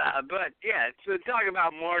 But yeah, to talk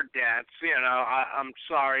about more deaths, I'm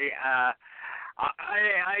sorry. I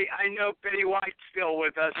know Betty White's still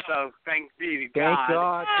with us, so thank be to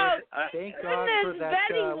God. Thank God for that.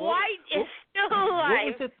 Betty White is still alive. What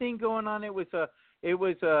was the thing going on? It was a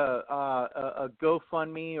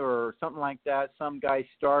GoFundMe or something like that. Some guy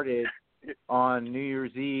started on New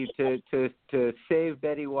Year's Eve to save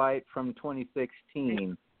Betty White from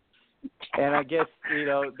 2016. And I guess,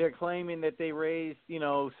 they're claiming that they raised,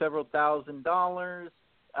 several $1,000,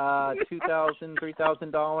 $2,000,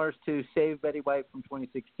 $3,000 to save Betty White from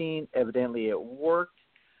 2016. Evidently it worked.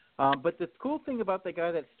 But the cool thing about the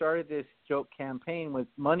guy that started this joke campaign was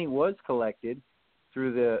money was collected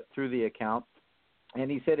through the account.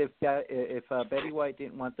 And he said if Betty White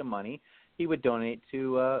didn't want the money, he would donate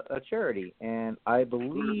to a charity, and I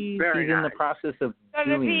believe he's in the process of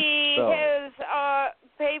doing so. Has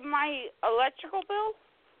paid my electrical bill?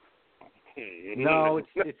 No, it's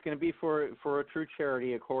going to be for a true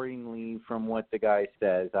charity, accordingly from what the guy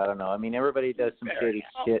says. I don't know. I mean, everybody does some shady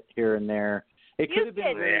shit here and there. It could have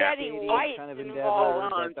been Betty White kind of endeavor,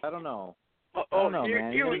 but I don't know.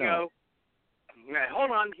 Here we go.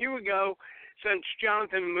 Hold on, here we go. Since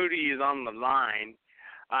Jonathan Moody is on the line,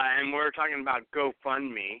 and we're talking about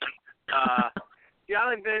GoFundMe,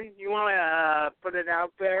 Jonathan, you want to put it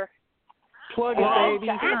out there? Plug it,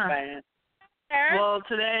 baby. Well,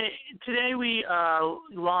 today we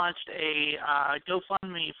launched a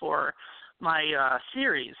GoFundMe for my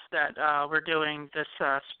series that we're doing this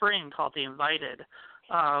spring called The Invited.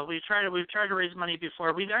 We've tried to raise money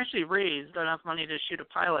before. We've actually raised enough money to shoot a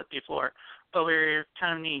pilot before, but we're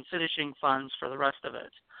kind of needing finishing funds for the rest of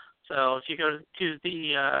it. So if you go to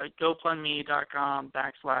the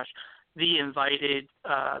GoFundMe.com/The Invited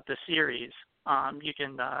the series, you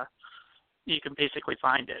can basically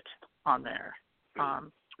find it on there.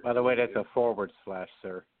 By the way, that's a /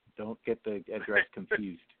 sir. Don't get the address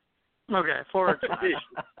confused. Okay, /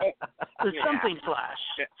 There's something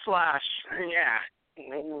slash. Yeah.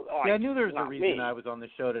 Yeah, I knew there was a reason I was on the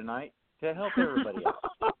show tonight, to help everybody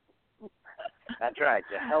out. That's right,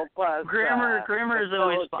 to help us. Grammar is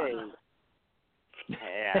always fun.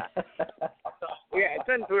 Yeah. Yeah,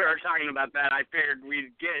 since we were talking about that, I figured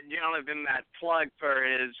we'd get Jonathan that plug for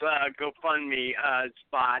his GoFundMe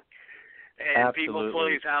spot. And Absolutely. People,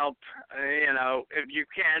 please help. If you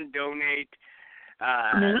can donate.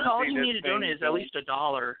 All you need to donate is at least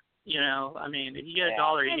 $1. I mean, if you get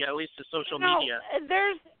 $1, you get at least the social media.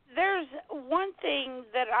 There's one thing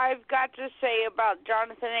that I've got to say about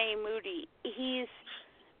Jonathan A. Moody. He's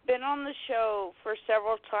been on the show for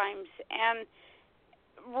several times, and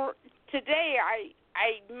today I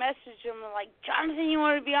messaged him like, Jonathan, you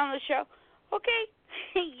want to be on the show? Okay,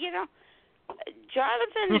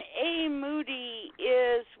 Jonathan A. Moody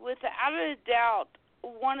is without a doubt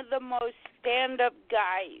one of the most stand-up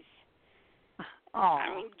guys. Oh, I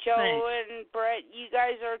mean, Joe and Brett, you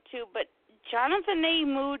guys are too, but Jonathan A.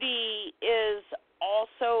 Moody is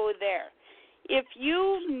also there. If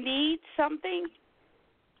you need something,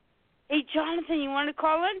 hey, Jonathan, you want to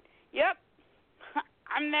call in? Yep,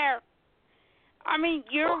 I'm there. I mean,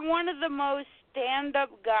 you're one of the most stand-up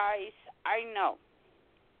guys I know.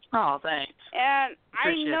 Oh, thanks. And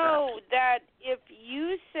Appreciate I know that if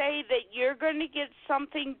you say that you're going to get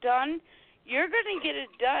something done, you're going to get it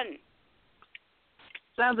done.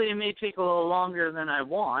 Sadly, it may take a little longer than I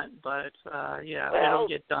want, but it'll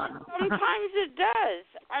get done. Sometimes it does.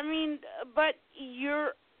 I mean, but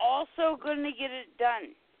you're also going to get it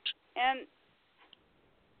done. And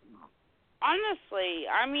honestly,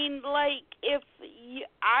 I mean, like, if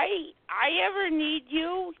I ever need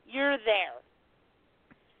you, you're there.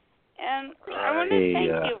 And I want to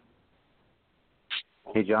thank you.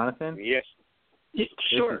 Hey, Jonathan? Yes.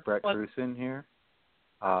 Sure. This is Brett Cruson here.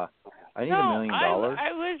 I need $1 $1 million.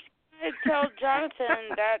 I was going to tell Jonathan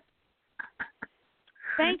that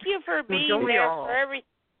thank you for being there for everything.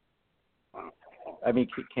 I mean,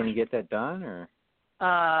 can you get that done, or?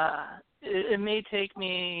 It may take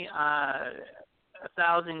me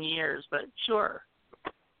 1,000 years, but sure.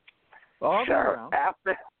 Well, sure.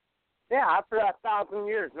 After 1,000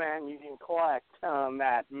 years, man, you can collect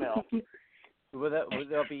that milk. Will there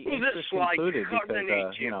be interest included because I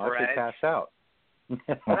could pass out.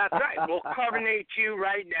 That's right. We'll carbonate you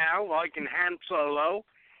right now like in Han Solo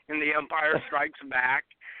in The Empire Strikes Back.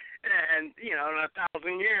 And, in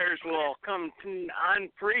 1,000 years, we'll come to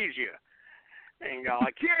unfreeze you. And go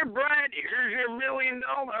like, here, Brett, here's your $1 million.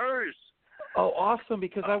 Oh, awesome,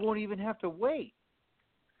 because I won't even have to wait.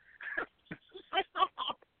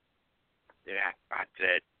 Yeah, that's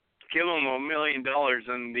it. Give them $1 million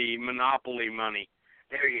in the Monopoly money.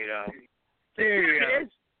 There you go. There you go.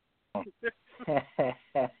 I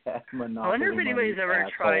wonder if anybody's ever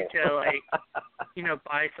tried to,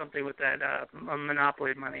 buy something with that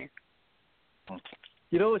Monopoly money.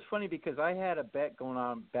 It's funny because I had a bet going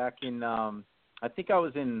on back in, I think I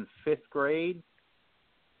was in 5th grade,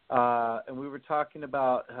 and we were talking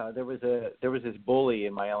about there was this bully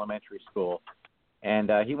in my elementary school,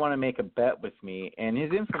 and he wanted to make a bet with me, and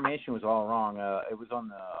his information was all wrong. It was on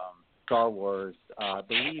the Star Wars. I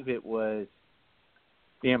believe it was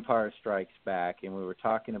The Empire Strikes Back, and we were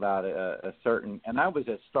talking about a certain, and I was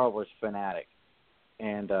a Star Wars fanatic,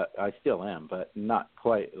 and I still am, but not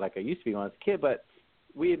quite like I used to be when I was a kid. But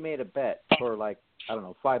we had made a bet for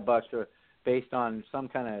 $5 or based on some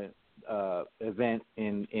kind of event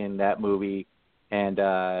in that movie, and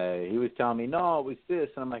he was telling me, no, it was this,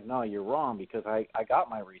 and I'm like, no, you're wrong, because I got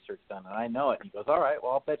my research done and I know it. And he goes, all right,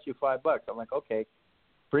 well, I'll bet you $5. I'm like, okay.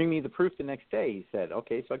 Bring me the proof the next day, he said.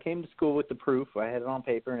 Okay, so I came to school with the proof. I had it on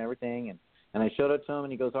paper and everything, and I showed it to him,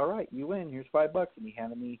 and he goes, all right, you win. Here's $5. And he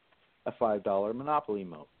handed me a $5 Monopoly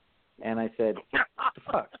moat. And I said, what the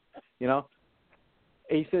fuck?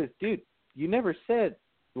 He says, dude, you never said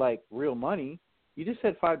like real money. You just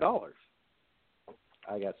said $5.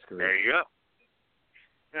 I got screwed. There you go.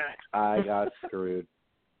 I got screwed.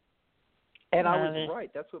 And I was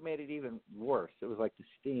right. That's what made it even worse. It was like the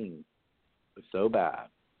sting. It was so bad.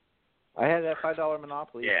 I had that $5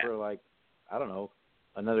 Monopoly for like, I don't know,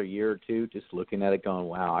 another year or two, just looking at it going,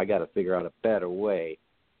 wow, I got to figure out a better way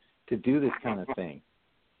to do this kind of thing.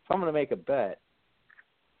 If I'm going to make a bet,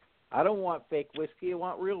 I don't want fake whiskey. I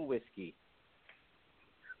want real whiskey.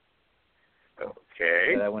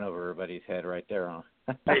 Okay. Yeah, that went over everybody's head right there, huh?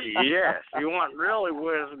 Yes, you want really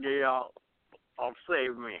whiskey, I'll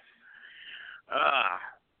save me.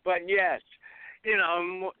 But yes,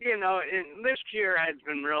 this year has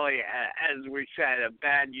been really, as we said, a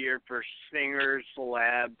bad year for singers,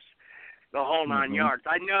 celebs, the whole 9 yards.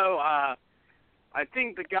 I know, I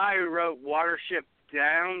think the guy who wrote Watership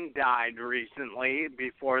Down died recently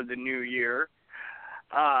before the new year.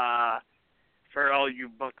 For all you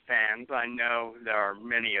book fans, I know there are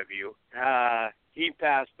many of you. He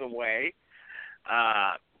passed away.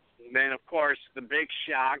 Then, of course, the big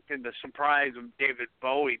shock and the surprise of David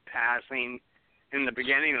Bowie passing in the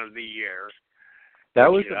beginning of the year. That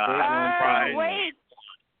was the big one. Wait.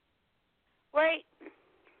 Wait.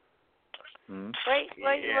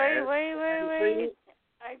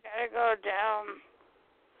 I gotta go down.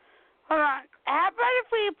 Hold on. How about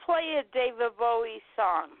if we play a David Bowie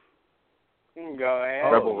song? Go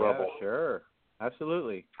ahead. Rebel. Sure.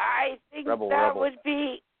 Absolutely. I think Rebel. would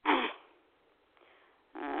be...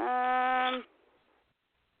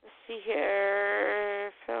 let's see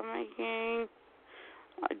here. Filmmaking.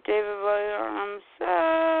 David Bowie on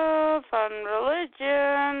himself, on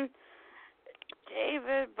religion.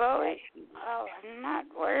 David Bowie. Oh, I'm not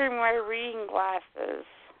wearing my reading glasses.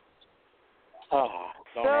 Oh,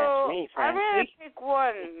 don't ask me, Francie. I'm going to pick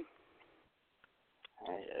one.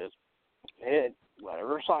 Hit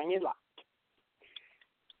whatever song you like.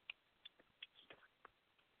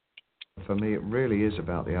 For me, it really is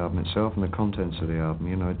about the album itself and the contents of the album.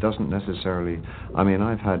 It doesn't necessarily... I mean,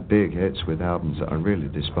 I've had big hits with albums that I really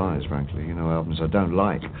despise, frankly. Albums I don't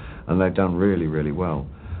like, and they've done really, really well.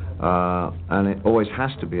 And it always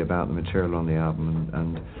has to be about the material on the album,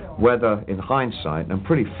 and whether in hindsight, and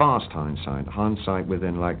pretty fast hindsight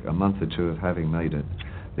within like a month or two of having made it,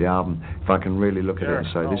 the album, if I can really look at it and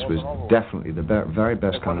say this was definitely the very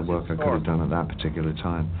best kind of work I could have done at that particular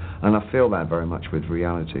time, and I feel that very much with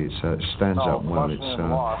reality. It stands up well. The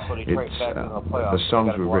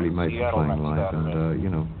songs were really made for playing live,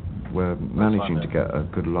 and we're managing to get a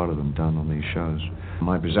good lot of them done on these shows.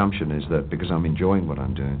 My presumption is that because I'm enjoying what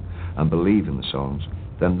I'm doing and believe in the songs,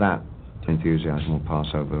 then that enthusiasm will pass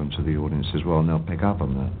over into the audience as well, and they'll pick up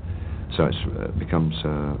on that. So it becomes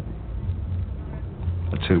a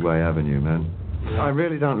two-way avenue, man. I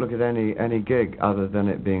really don't look at any gig other than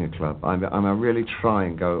it being a club. I really try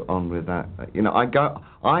and go on with that.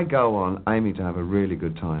 I go on aiming to have a really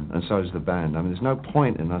good time, and so does the band. I mean, there's no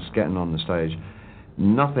point in us getting on the stage.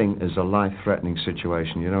 Nothing is a life-threatening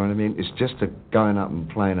situation, you know what I mean? It's just going up and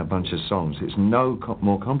playing a bunch of songs. It's no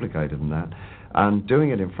more complicated than that. And doing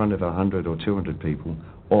it in front of 100 or 200 people,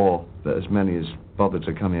 or as many as bothered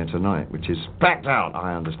to come here tonight, which is packed out,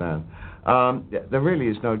 I understand. There really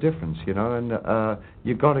is no difference, and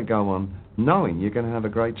you've got to go on knowing you're going to have a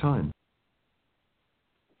great time.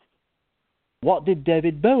 What did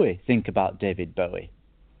David Bowie think about David Bowie?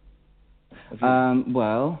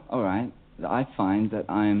 Well, all right. I find that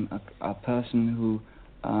I'm a person who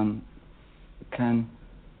can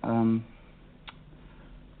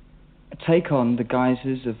take on the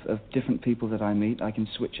guises of different people that I meet. I can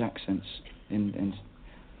switch accents in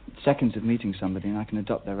seconds of meeting somebody, and I can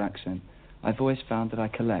adopt their accent. I've always found that I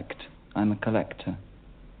collect. I'm a collector.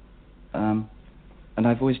 And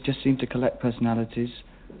I've always just seemed to collect personalities,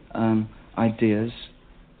 ideas.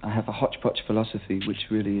 I have a hodgepodge philosophy, which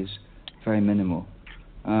really is very minimal.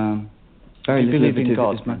 Very Do you believe in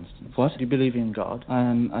God? What? Do you believe in God?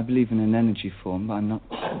 I believe in an energy form, but I'm not.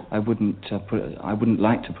 I wouldn't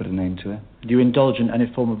like to put a name to it. Do you indulge in any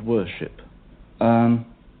form of worship?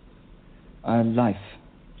 Life.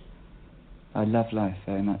 I love life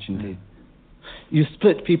very much indeed. You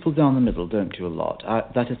split people down the middle, don't you, a lot?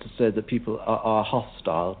 That is to say that people are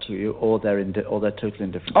hostile to you, or they're totally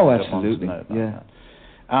indifferent. Oh, absolutely. Yeah.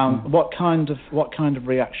 What kind of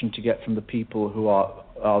reaction do you get from the people who are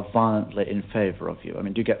violently in favour of you? I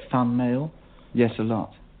mean, do you get fan mail? Yes, a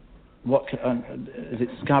lot. What is it?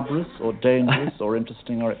 Scabrous or dangerous or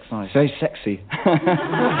interesting or exciting? Very sexy.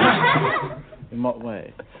 In what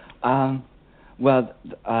way? Well,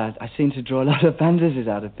 I seem to draw a lot of fantasies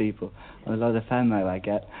out of people. A lot of fan mail I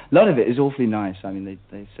get. A lot of it is awfully nice. I mean,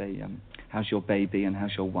 they say how's your baby and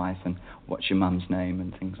how's your wife and what's your mum's name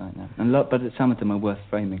and things like that. But some of them are worth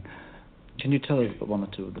framing. Can you tell us one or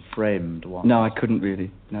two of the framed ones? No, I couldn't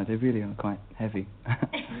really. No, they really are quite heavy.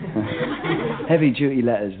 Heavy duty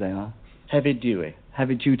letters they are. Heavy duty.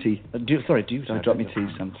 Heavy duty. Duty. I drop me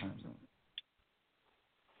T's sometimes.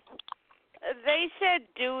 They said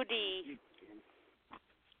duty.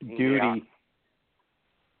 Duty. Yeah.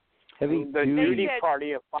 Heavy the duty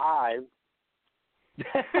party of 5.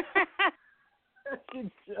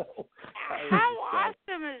 How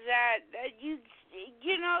awesome is that?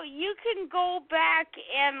 You know, you can go back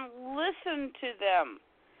and listen to them.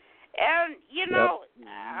 And, you know,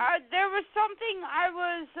 there was something I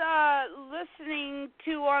was listening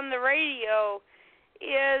to on the radio,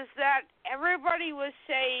 is that everybody was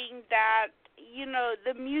saying that, you know,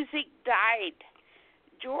 the music died.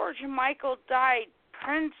 George Michael died.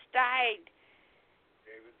 Prince died.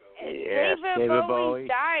 David Bowie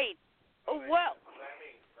died. Well,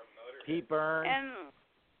 Pete Burns.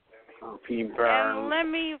 Pete Burns. And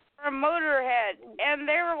Lemmy from Motorhead. And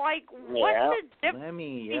they were like, what's the difference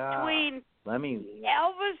between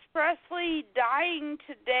Elvis Presley dying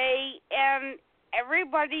today and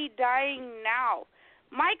everybody dying now?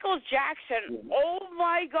 Michael Jackson, oh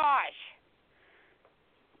my gosh.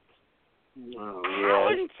 How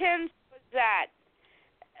intense was that?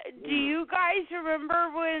 Do you guys remember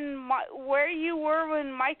where you were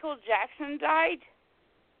when Michael Jackson died?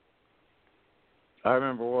 I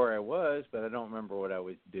remember where I was, but I don't remember what I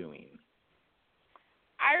was doing.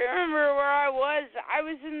 I remember where I was. I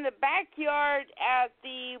was in the backyard at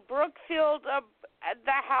the Brookfield at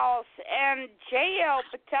the house, and J.L.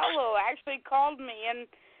 Patello actually called me, and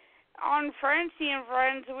on Francie and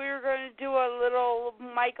Friends, we were going to do a little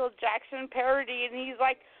Michael Jackson parody, and he's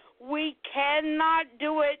like, we cannot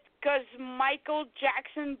do it because Michael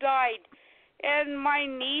Jackson died. And my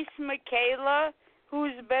niece, Michaela,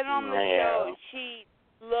 who's been on the show, she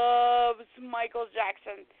loves Michael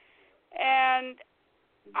Jackson. And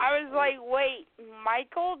I was like, wait,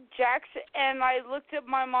 Michael Jackson? And I looked at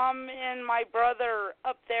my mom and my brother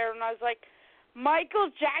up there, and I was like,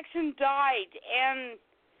 Michael Jackson died. And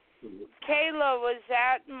Kayla was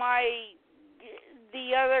at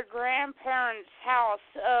the other grandparents' house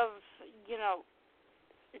of, you know,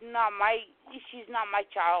 she's not my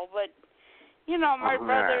child, but, you know, my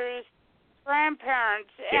brother's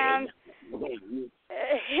grandparents. And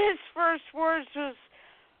his first words was,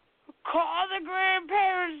 call the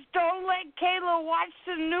grandparents, don't let Kayla watch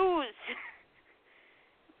the news.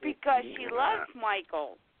 Because she loves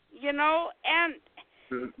Michael, you know, and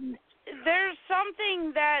there's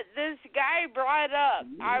something that this guy brought up.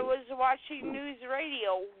 I was watching news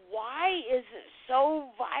radio. Why is it so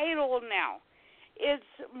vital now? It's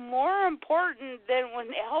more important than when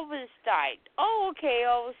Elvis died. Oh, okay,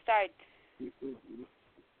 Elvis died.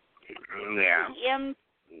 Yeah.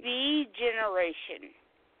 MTV generation.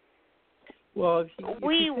 Well, if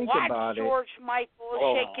you think watched about George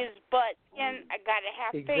Michael shake his butt, and I gotta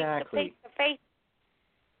have faith to face.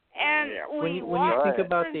 And when you think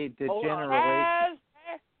about the generation.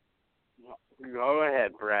 Go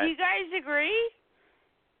ahead, Brett. Do you guys agree?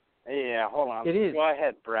 Yeah, hold on. It is. Go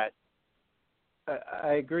ahead, Brett.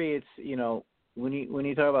 I agree. It's, you know, when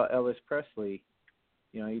you talk about Elvis Presley,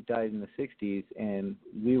 you know, he died in the 60s, and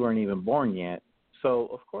we weren't even born yet. So,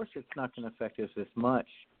 of course, it's not going to affect us as much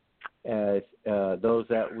as those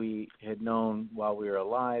that we had known while we were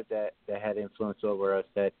alive that had influence over us,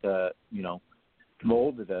 that, you know,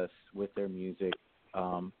 molded us with their music.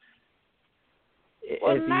 Well,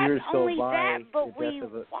 as the not years only go by, that, but we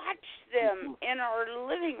watched them in our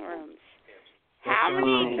living rooms. How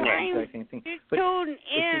many times you tune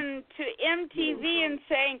in to MTV and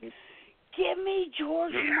saying, give me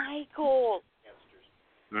George Michael?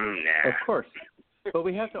 Of course. But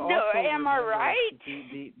we have to also am I right?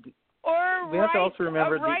 We have to also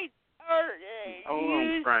remember you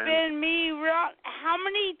spin me round. How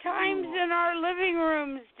many times in our living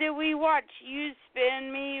rooms did we watch You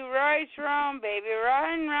Spin Me Right Round, Baby,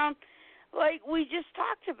 Right Round, like we just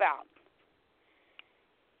talked about?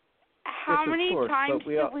 How many times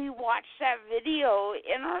did we watch that video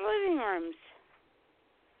in our living rooms?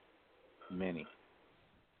 Many.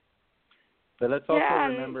 But let's also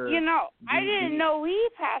remember... you know, I didn't know he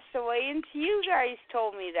passed away until you guys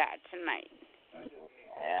told me that tonight.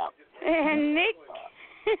 Yeah. And Nick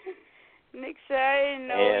said, I didn't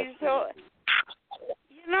know he's so...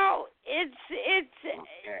 You know, it's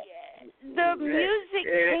the music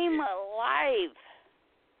came alive,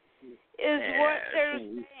 is what they're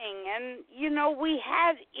saying. And, you know, we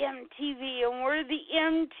had MTV, and we're the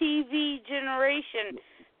MTV generation.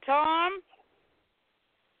 Tom?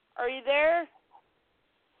 Are you there?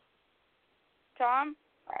 Tom?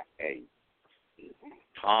 Hey.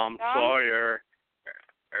 Tom Sawyer.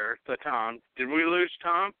 Eartha Tom. Did we lose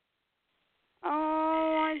Tom?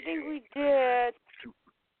 Oh, I think we did.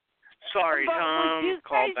 Sorry, but Tom. Would you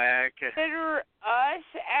Call guys back. Consider us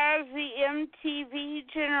as the MTV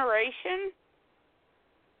generation?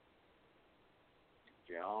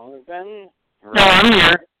 Jonathan? No, I'm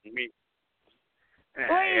here. Wait, is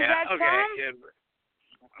that okay. Tom? Yeah.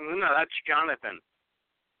 No, that's Jonathan.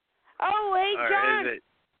 Oh, wait, Or John. is it?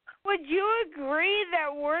 Would you agree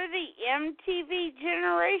that we're the MTV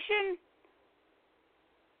generation?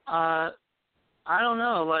 I don't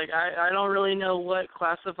know. Like, I don't really know what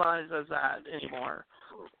classifies as that anymore.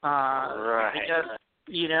 Right. I guess,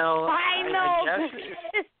 you know, I know. I guess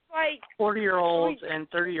It's like 40-year-olds and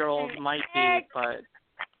 30-year-olds might be, but...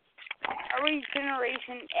 Are we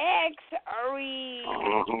Generation X? Are we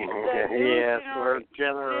Yes, we're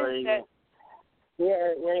generation.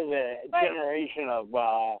 We're the generation of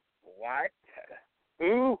what?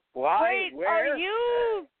 Who? Why? Wait, where? Are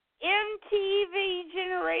you MTV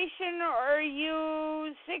generation or are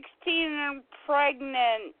you 16 and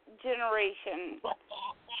pregnant generation?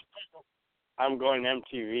 I'm going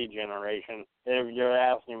MTV generation. If you're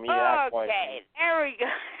asking me that question. Okay, there we go.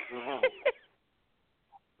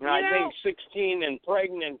 No, I think 16 and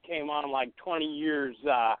pregnant came on like 20 years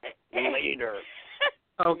later.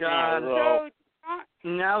 Oh, God. So,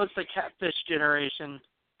 now it's the catfish generation.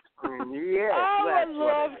 Yes, I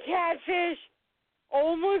love catfish.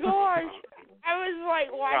 Oh, my gosh. I was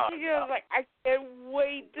like watching it. I was like, I can't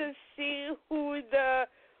wait to see who the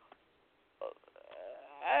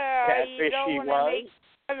catfish you don't he want was. to make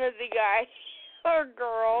fun of the guy or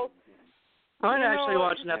girl. I'm going to actually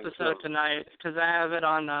watch an episode tonight because I have it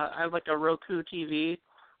on, I have like a Roku TV,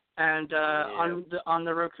 and on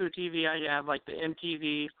the Roku TV I have like the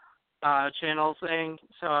MTV channel thing,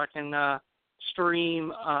 so I can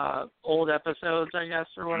stream old episodes, I guess,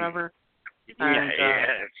 or whatever. And,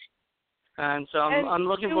 and so I'm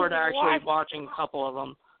looking forward to actually watching a couple of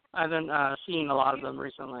them. I haven't seen a lot of them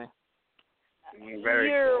recently.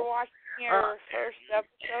 You're watching your first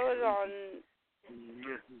episode on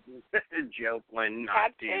Joplin,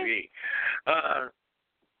 not TV.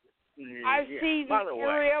 I've seen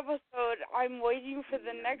every episode. I'm waiting for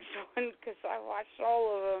the next one because I watched all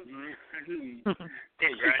of them.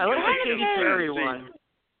 I like the Katy Perry one.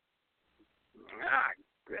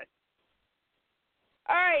 Good.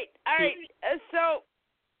 All right. So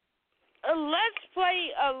let's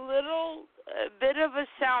play a bit of a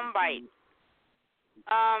soundbite.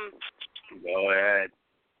 Go ahead.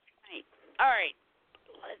 All right.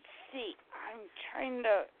 Let's see. I'm trying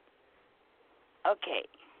to. Okay.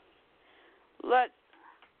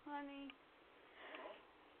 Honey.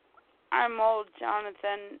 I'm old,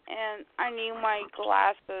 Jonathan, and I need my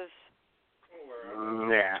glasses.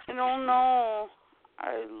 Yeah. I don't know.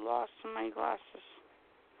 I lost my glasses.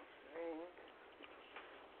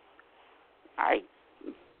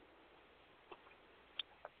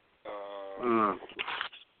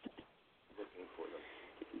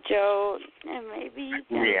 Joe, and maybe you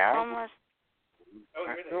can almost.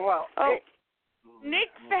 Nick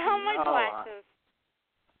found my glasses.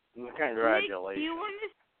 Congratulations. Nick, do you want to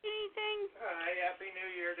say anything? Happy New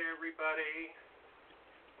Year to everybody.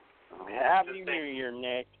 Happy New Year,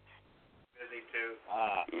 Nick. Busy too.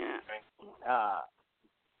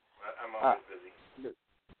 I'm always busy.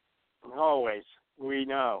 Always. We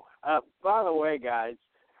know. By the way, guys,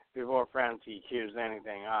 before Francie cues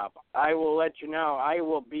anything up, I will let you know I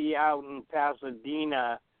will be out in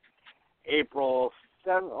Pasadena April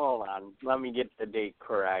 7th. Hold on. Let me get the date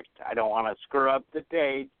correct. I don't want to screw up the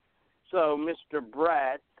date. So, Mr.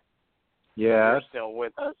 Brett, you're still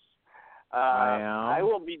with us. I am. I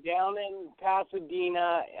will be down in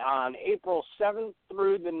Pasadena on April 7th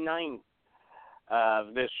through the 9th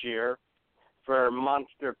of this year for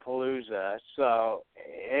Monster Palooza. So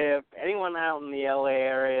if anyone out in the LA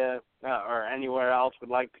area or anywhere else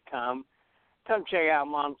would like to come check out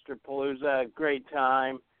Monster Palooza. Great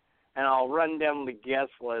time. And I'll run down the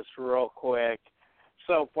guest list real quick.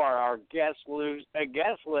 So far, our guest list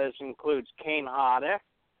includes Kane Hodder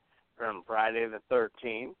from Friday the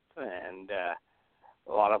 13th, and a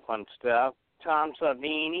lot of fun stuff. Tom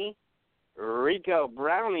Savini, Rico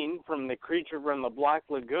Browning from The Creature from the Black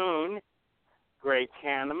Lagoon, Gray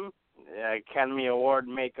Canham, Academy Award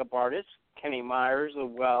makeup artist, Kenny Myers as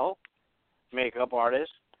well, makeup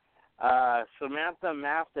artist, Samantha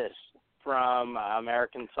Mathis from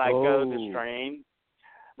American Psycho, The Strain,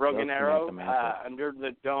 Roganero, Under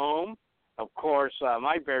the Dome, of course,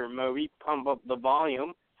 my favorite movie, Pump Up the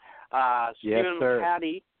Volume, Stephen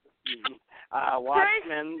McHattie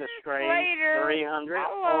Watchmen, The Strain, Slater. 300.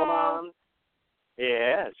 Hello. Hold on.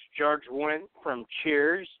 Yes, George Wendt from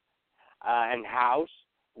Cheers and House.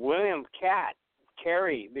 William Catt,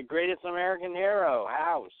 Carrie, The Greatest American Hero,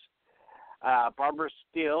 House. Barbara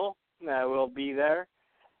Steele will be there.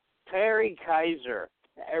 Terry Kaiser.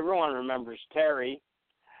 Everyone remembers Terry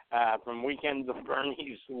from Weekends of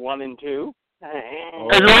Bernie's 1 and 2.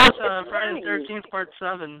 As well as Friday the 13th, Part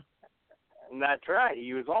 7. That's right.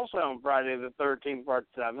 He was also on Friday the 13th, Part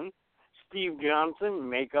 7. Steve Johnson,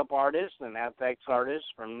 makeup artist and FX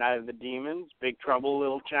artist from Night of the Demons, Big Trouble,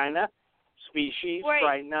 Little China, Species,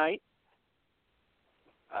 Fright Night.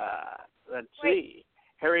 Let's see.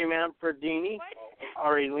 Harry Manfredini,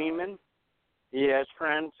 Ari Lehman. Yes,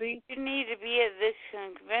 Francie. You need to be at this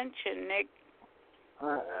convention, Nick.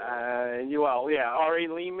 Ari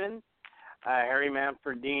Lehman, Harry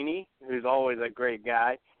Manfredini, who's always a great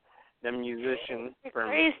guy. The musician from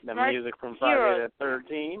the music from Friday the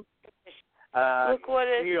 13th. Look what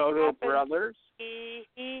has Kyoto happened. Brothers.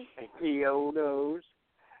 Kyoto's.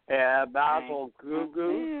 Basil Gugu.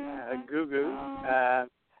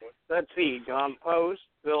 Let's see. Don Post,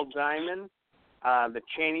 Bill Diamond, the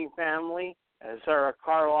Cheney family, Sarah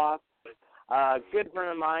Karloff. Good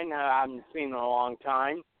friend of mine I haven't seen in a long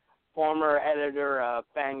time. Former editor of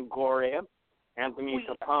Fangoria, Anthony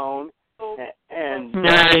Capone. And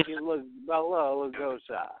Bela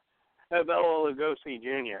Lugosi. Bela Lugosi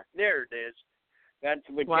Jr. There it is. That's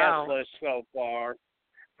the guest list so far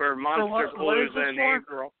for Monster Palooza in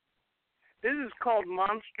April. This is called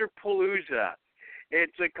Monster Palooza.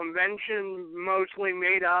 It's a convention mostly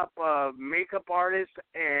made up of makeup artists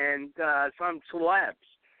and some celebs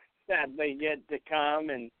that they get to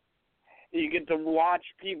come, and you get to watch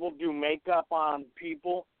people do makeup on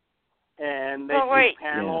people. And they do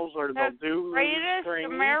panels, or they'll do Greatest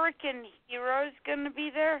training. American Hero is going to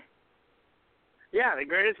be there? Yeah, the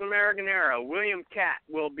Greatest American Hero. William Catt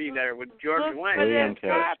will be there with George Wendt. William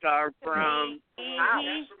Catt. Star from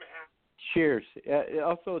Cheers.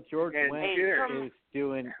 Also, George Wendt is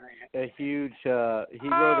doing a huge. He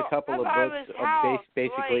wrote a couple of books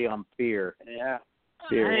basically on fear. Yeah.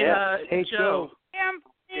 Fear. Hey, Joe. I'm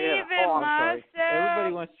sorry.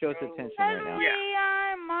 Everybody wants Joe's attention right now.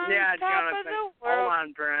 Yeah, Jonathan. Hold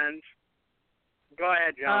on, friends. Go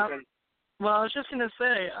ahead, Jonathan. Well, I was just going to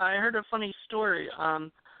say, I heard a funny story.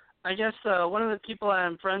 I guess one of the people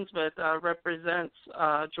I'm friends with represents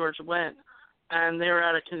George Wendt, and they were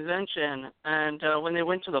at a convention, and when they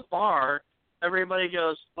went to the bar, everybody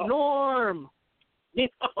goes, Norm!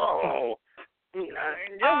 Oh! Just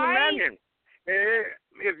imagine.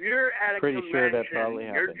 If you're at a convention, sure that probably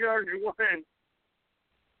you're happened. George Wendt.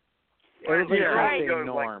 Everybody goes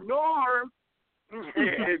Norm. like, Norm!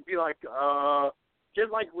 It'd be like,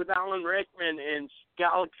 just like with Alan Rickman in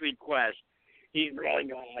Galaxy Quest. He's really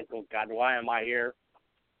going like, oh, God, why am I here?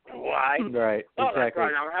 Why? Right, oh, exactly. That's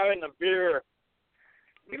right, I'm having a beer.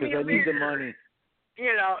 Because I need the money.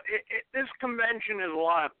 You know, this convention is a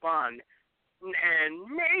lot of fun. And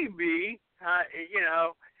maybe,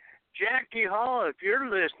 Jackie Hall, if you're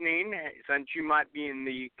listening, since you might be in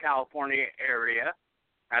the California area,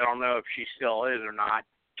 I don't know if she still is or not.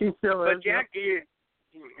 She still is. But Jackie,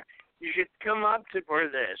 you should come up for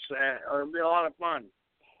this. It'll be a lot of fun.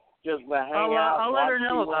 Just to hang out. I'll let her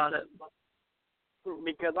know about it.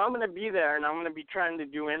 Because I'm going to be there, and I'm going to be trying to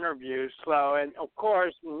do interviews. So, and of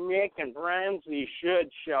course, Nick and Francie should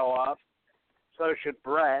show up. So should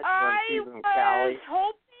Brett from Stephen Cali. I was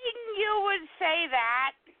hoping you would say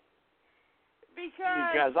that.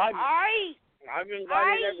 Because I've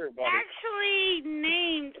invited everybody. I actually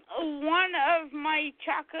named one of my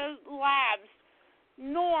chocolate labs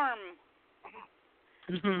Norm.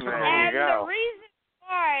 There and you go. the reason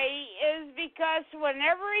why is because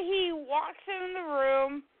whenever he walks in the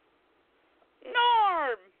room,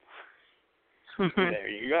 Norm. There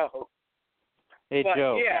you go. Hey, but,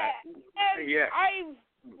 Joe. Yeah. I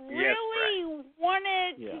really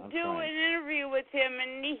wanted to I'm do trying. an interview with him,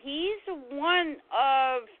 and he's one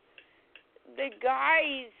of the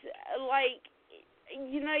guys, like,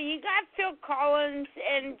 you got Phil Collins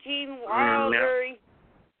and Gene Wilder. He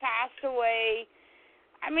passed away.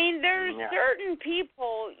 I mean, there's certain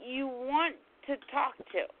people you want to talk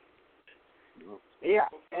to. Yeah,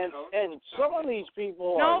 and some of these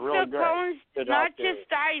people are real Phil great. Collins did not just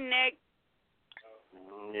die, Nick.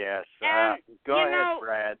 Yes. Go you ahead, know,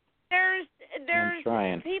 Brad. There's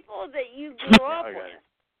people that you grew up with.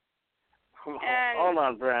 And hold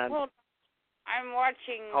on, Brad. I'm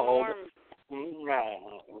watching Norm.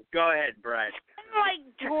 Go ahead, Brad. Like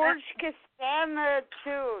George Costanza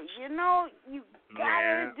too. You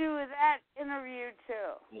gotta do that interview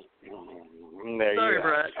too.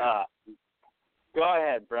 Brett. Go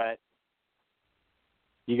ahead, Brett.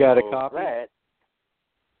 You got a copy? Brett.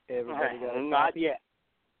 Everybody got a copy? Not yet.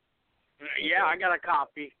 Yeah, I got a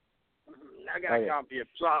copy. I got a copy of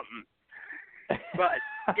something. But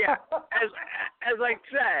yeah, as I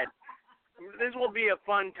said, this will be a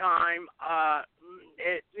fun time. Out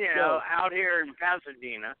here in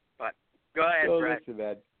Pasadena. But go ahead, Brett. Listen,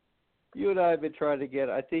 man. You and I have been trying to get.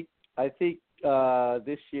 I think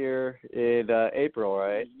this year in April,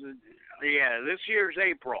 right? Yeah, this year's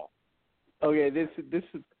April. Okay, this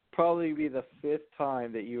would probably be the 5th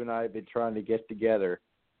time that you and I have been trying to get together.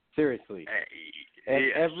 Seriously. And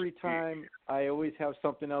yes. every time I always have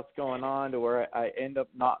something else going on to where I end up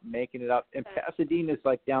not making it up. And Pasadena's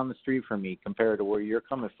like down the street from me compared to where you're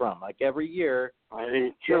coming from. Like every year,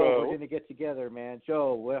 Joe, we're going to get together, man.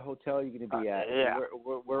 Joe, what hotel are you going to be at?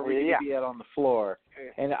 Where are we going to be at on the floor?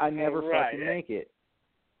 And I never fucking make it.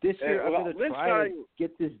 This year, I'm going to try to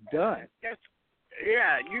get this done.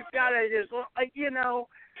 Yeah, you got to just,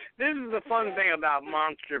 this is the fun thing about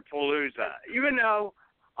Monsterpalooza. Even though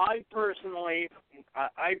I personally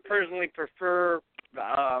prefer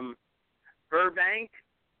Burbank,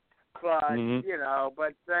 but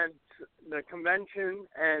but then the convention,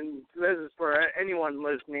 and this is for anyone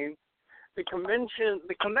listening, the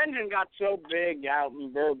convention got so big out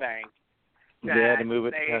in Burbank that they had to move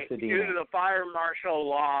it to Pasadena. Due to the fire marshal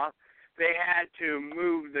law, they had to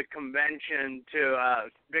move the convention to a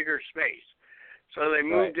bigger space. So they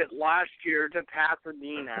moved it last year to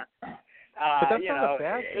Pasadena. But that's not a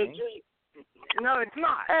bad thing. No, it's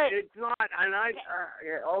not. It's not. And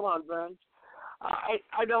hold on, Ben.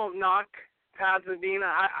 I don't knock Pasadena.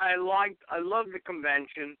 I love the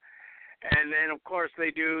convention, and then of course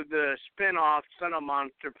they do the spin-off Son of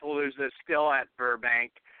Monsterpalooza still at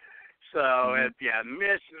Burbank. So if you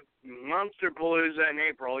miss Monsterpalooza in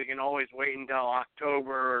April, you can always wait until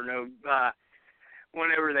October or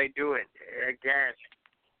whenever they do it again.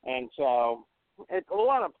 And so it's a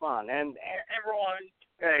lot of fun, and everyone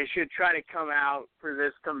should try to come out for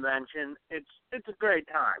this convention. It's a great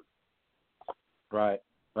time. Right.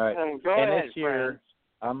 And this year,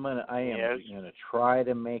 I am gonna try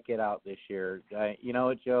to make it out this year. You know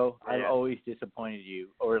what, Joe? I've always disappointed you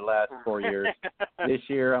over the last 4 years. This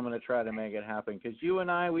year, I'm gonna try to make it happen because you and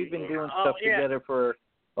I, we've been doing stuff together for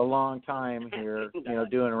a long time here.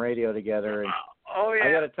 Doing radio together, and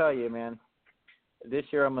I gotta tell you, man. This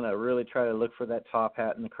year, I'm going to really try to look for that top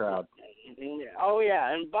hat in the crowd. Oh,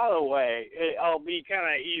 yeah. And by the way, it'll be kind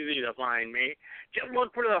of easy to find me. Just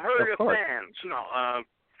look for the herd of fans.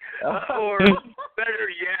 Or better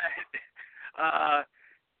yet,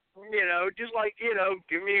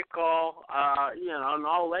 give me a call, and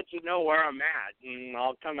I'll let you know where I'm at. And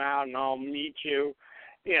I'll come out and I'll meet you.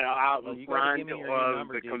 Out in front of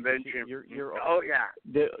the convention.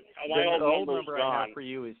 The old number I have for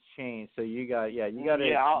you is changed, so you gotta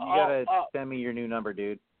send me your new number,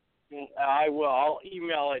 dude. I will. I'll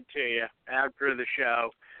email it to you after the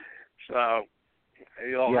show. So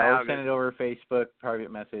I'll send it over Facebook,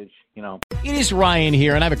 private message. It is Ryan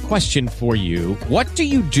here, and I have a question for you. What do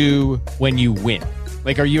you do when you win?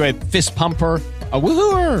 Like, are you a fist pumper, a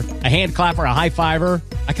woohooer, a hand clapper, a high fiver?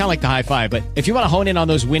 I kind of like the high five, but if you want to hone in on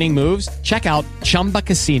those winning moves, check out Chumba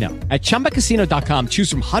Casino. At ChumbaCasino.com, choose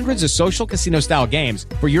from hundreds of social casino-style games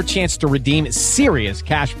for your chance to redeem serious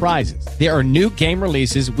cash prizes. There are new game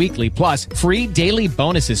releases weekly, plus free daily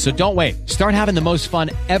bonuses, so don't wait. Start having the most fun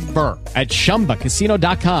ever at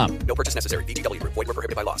ChumbaCasino.com. No purchase necessary. VGW Group. Void where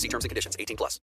prohibited by law. See terms and conditions. 18+.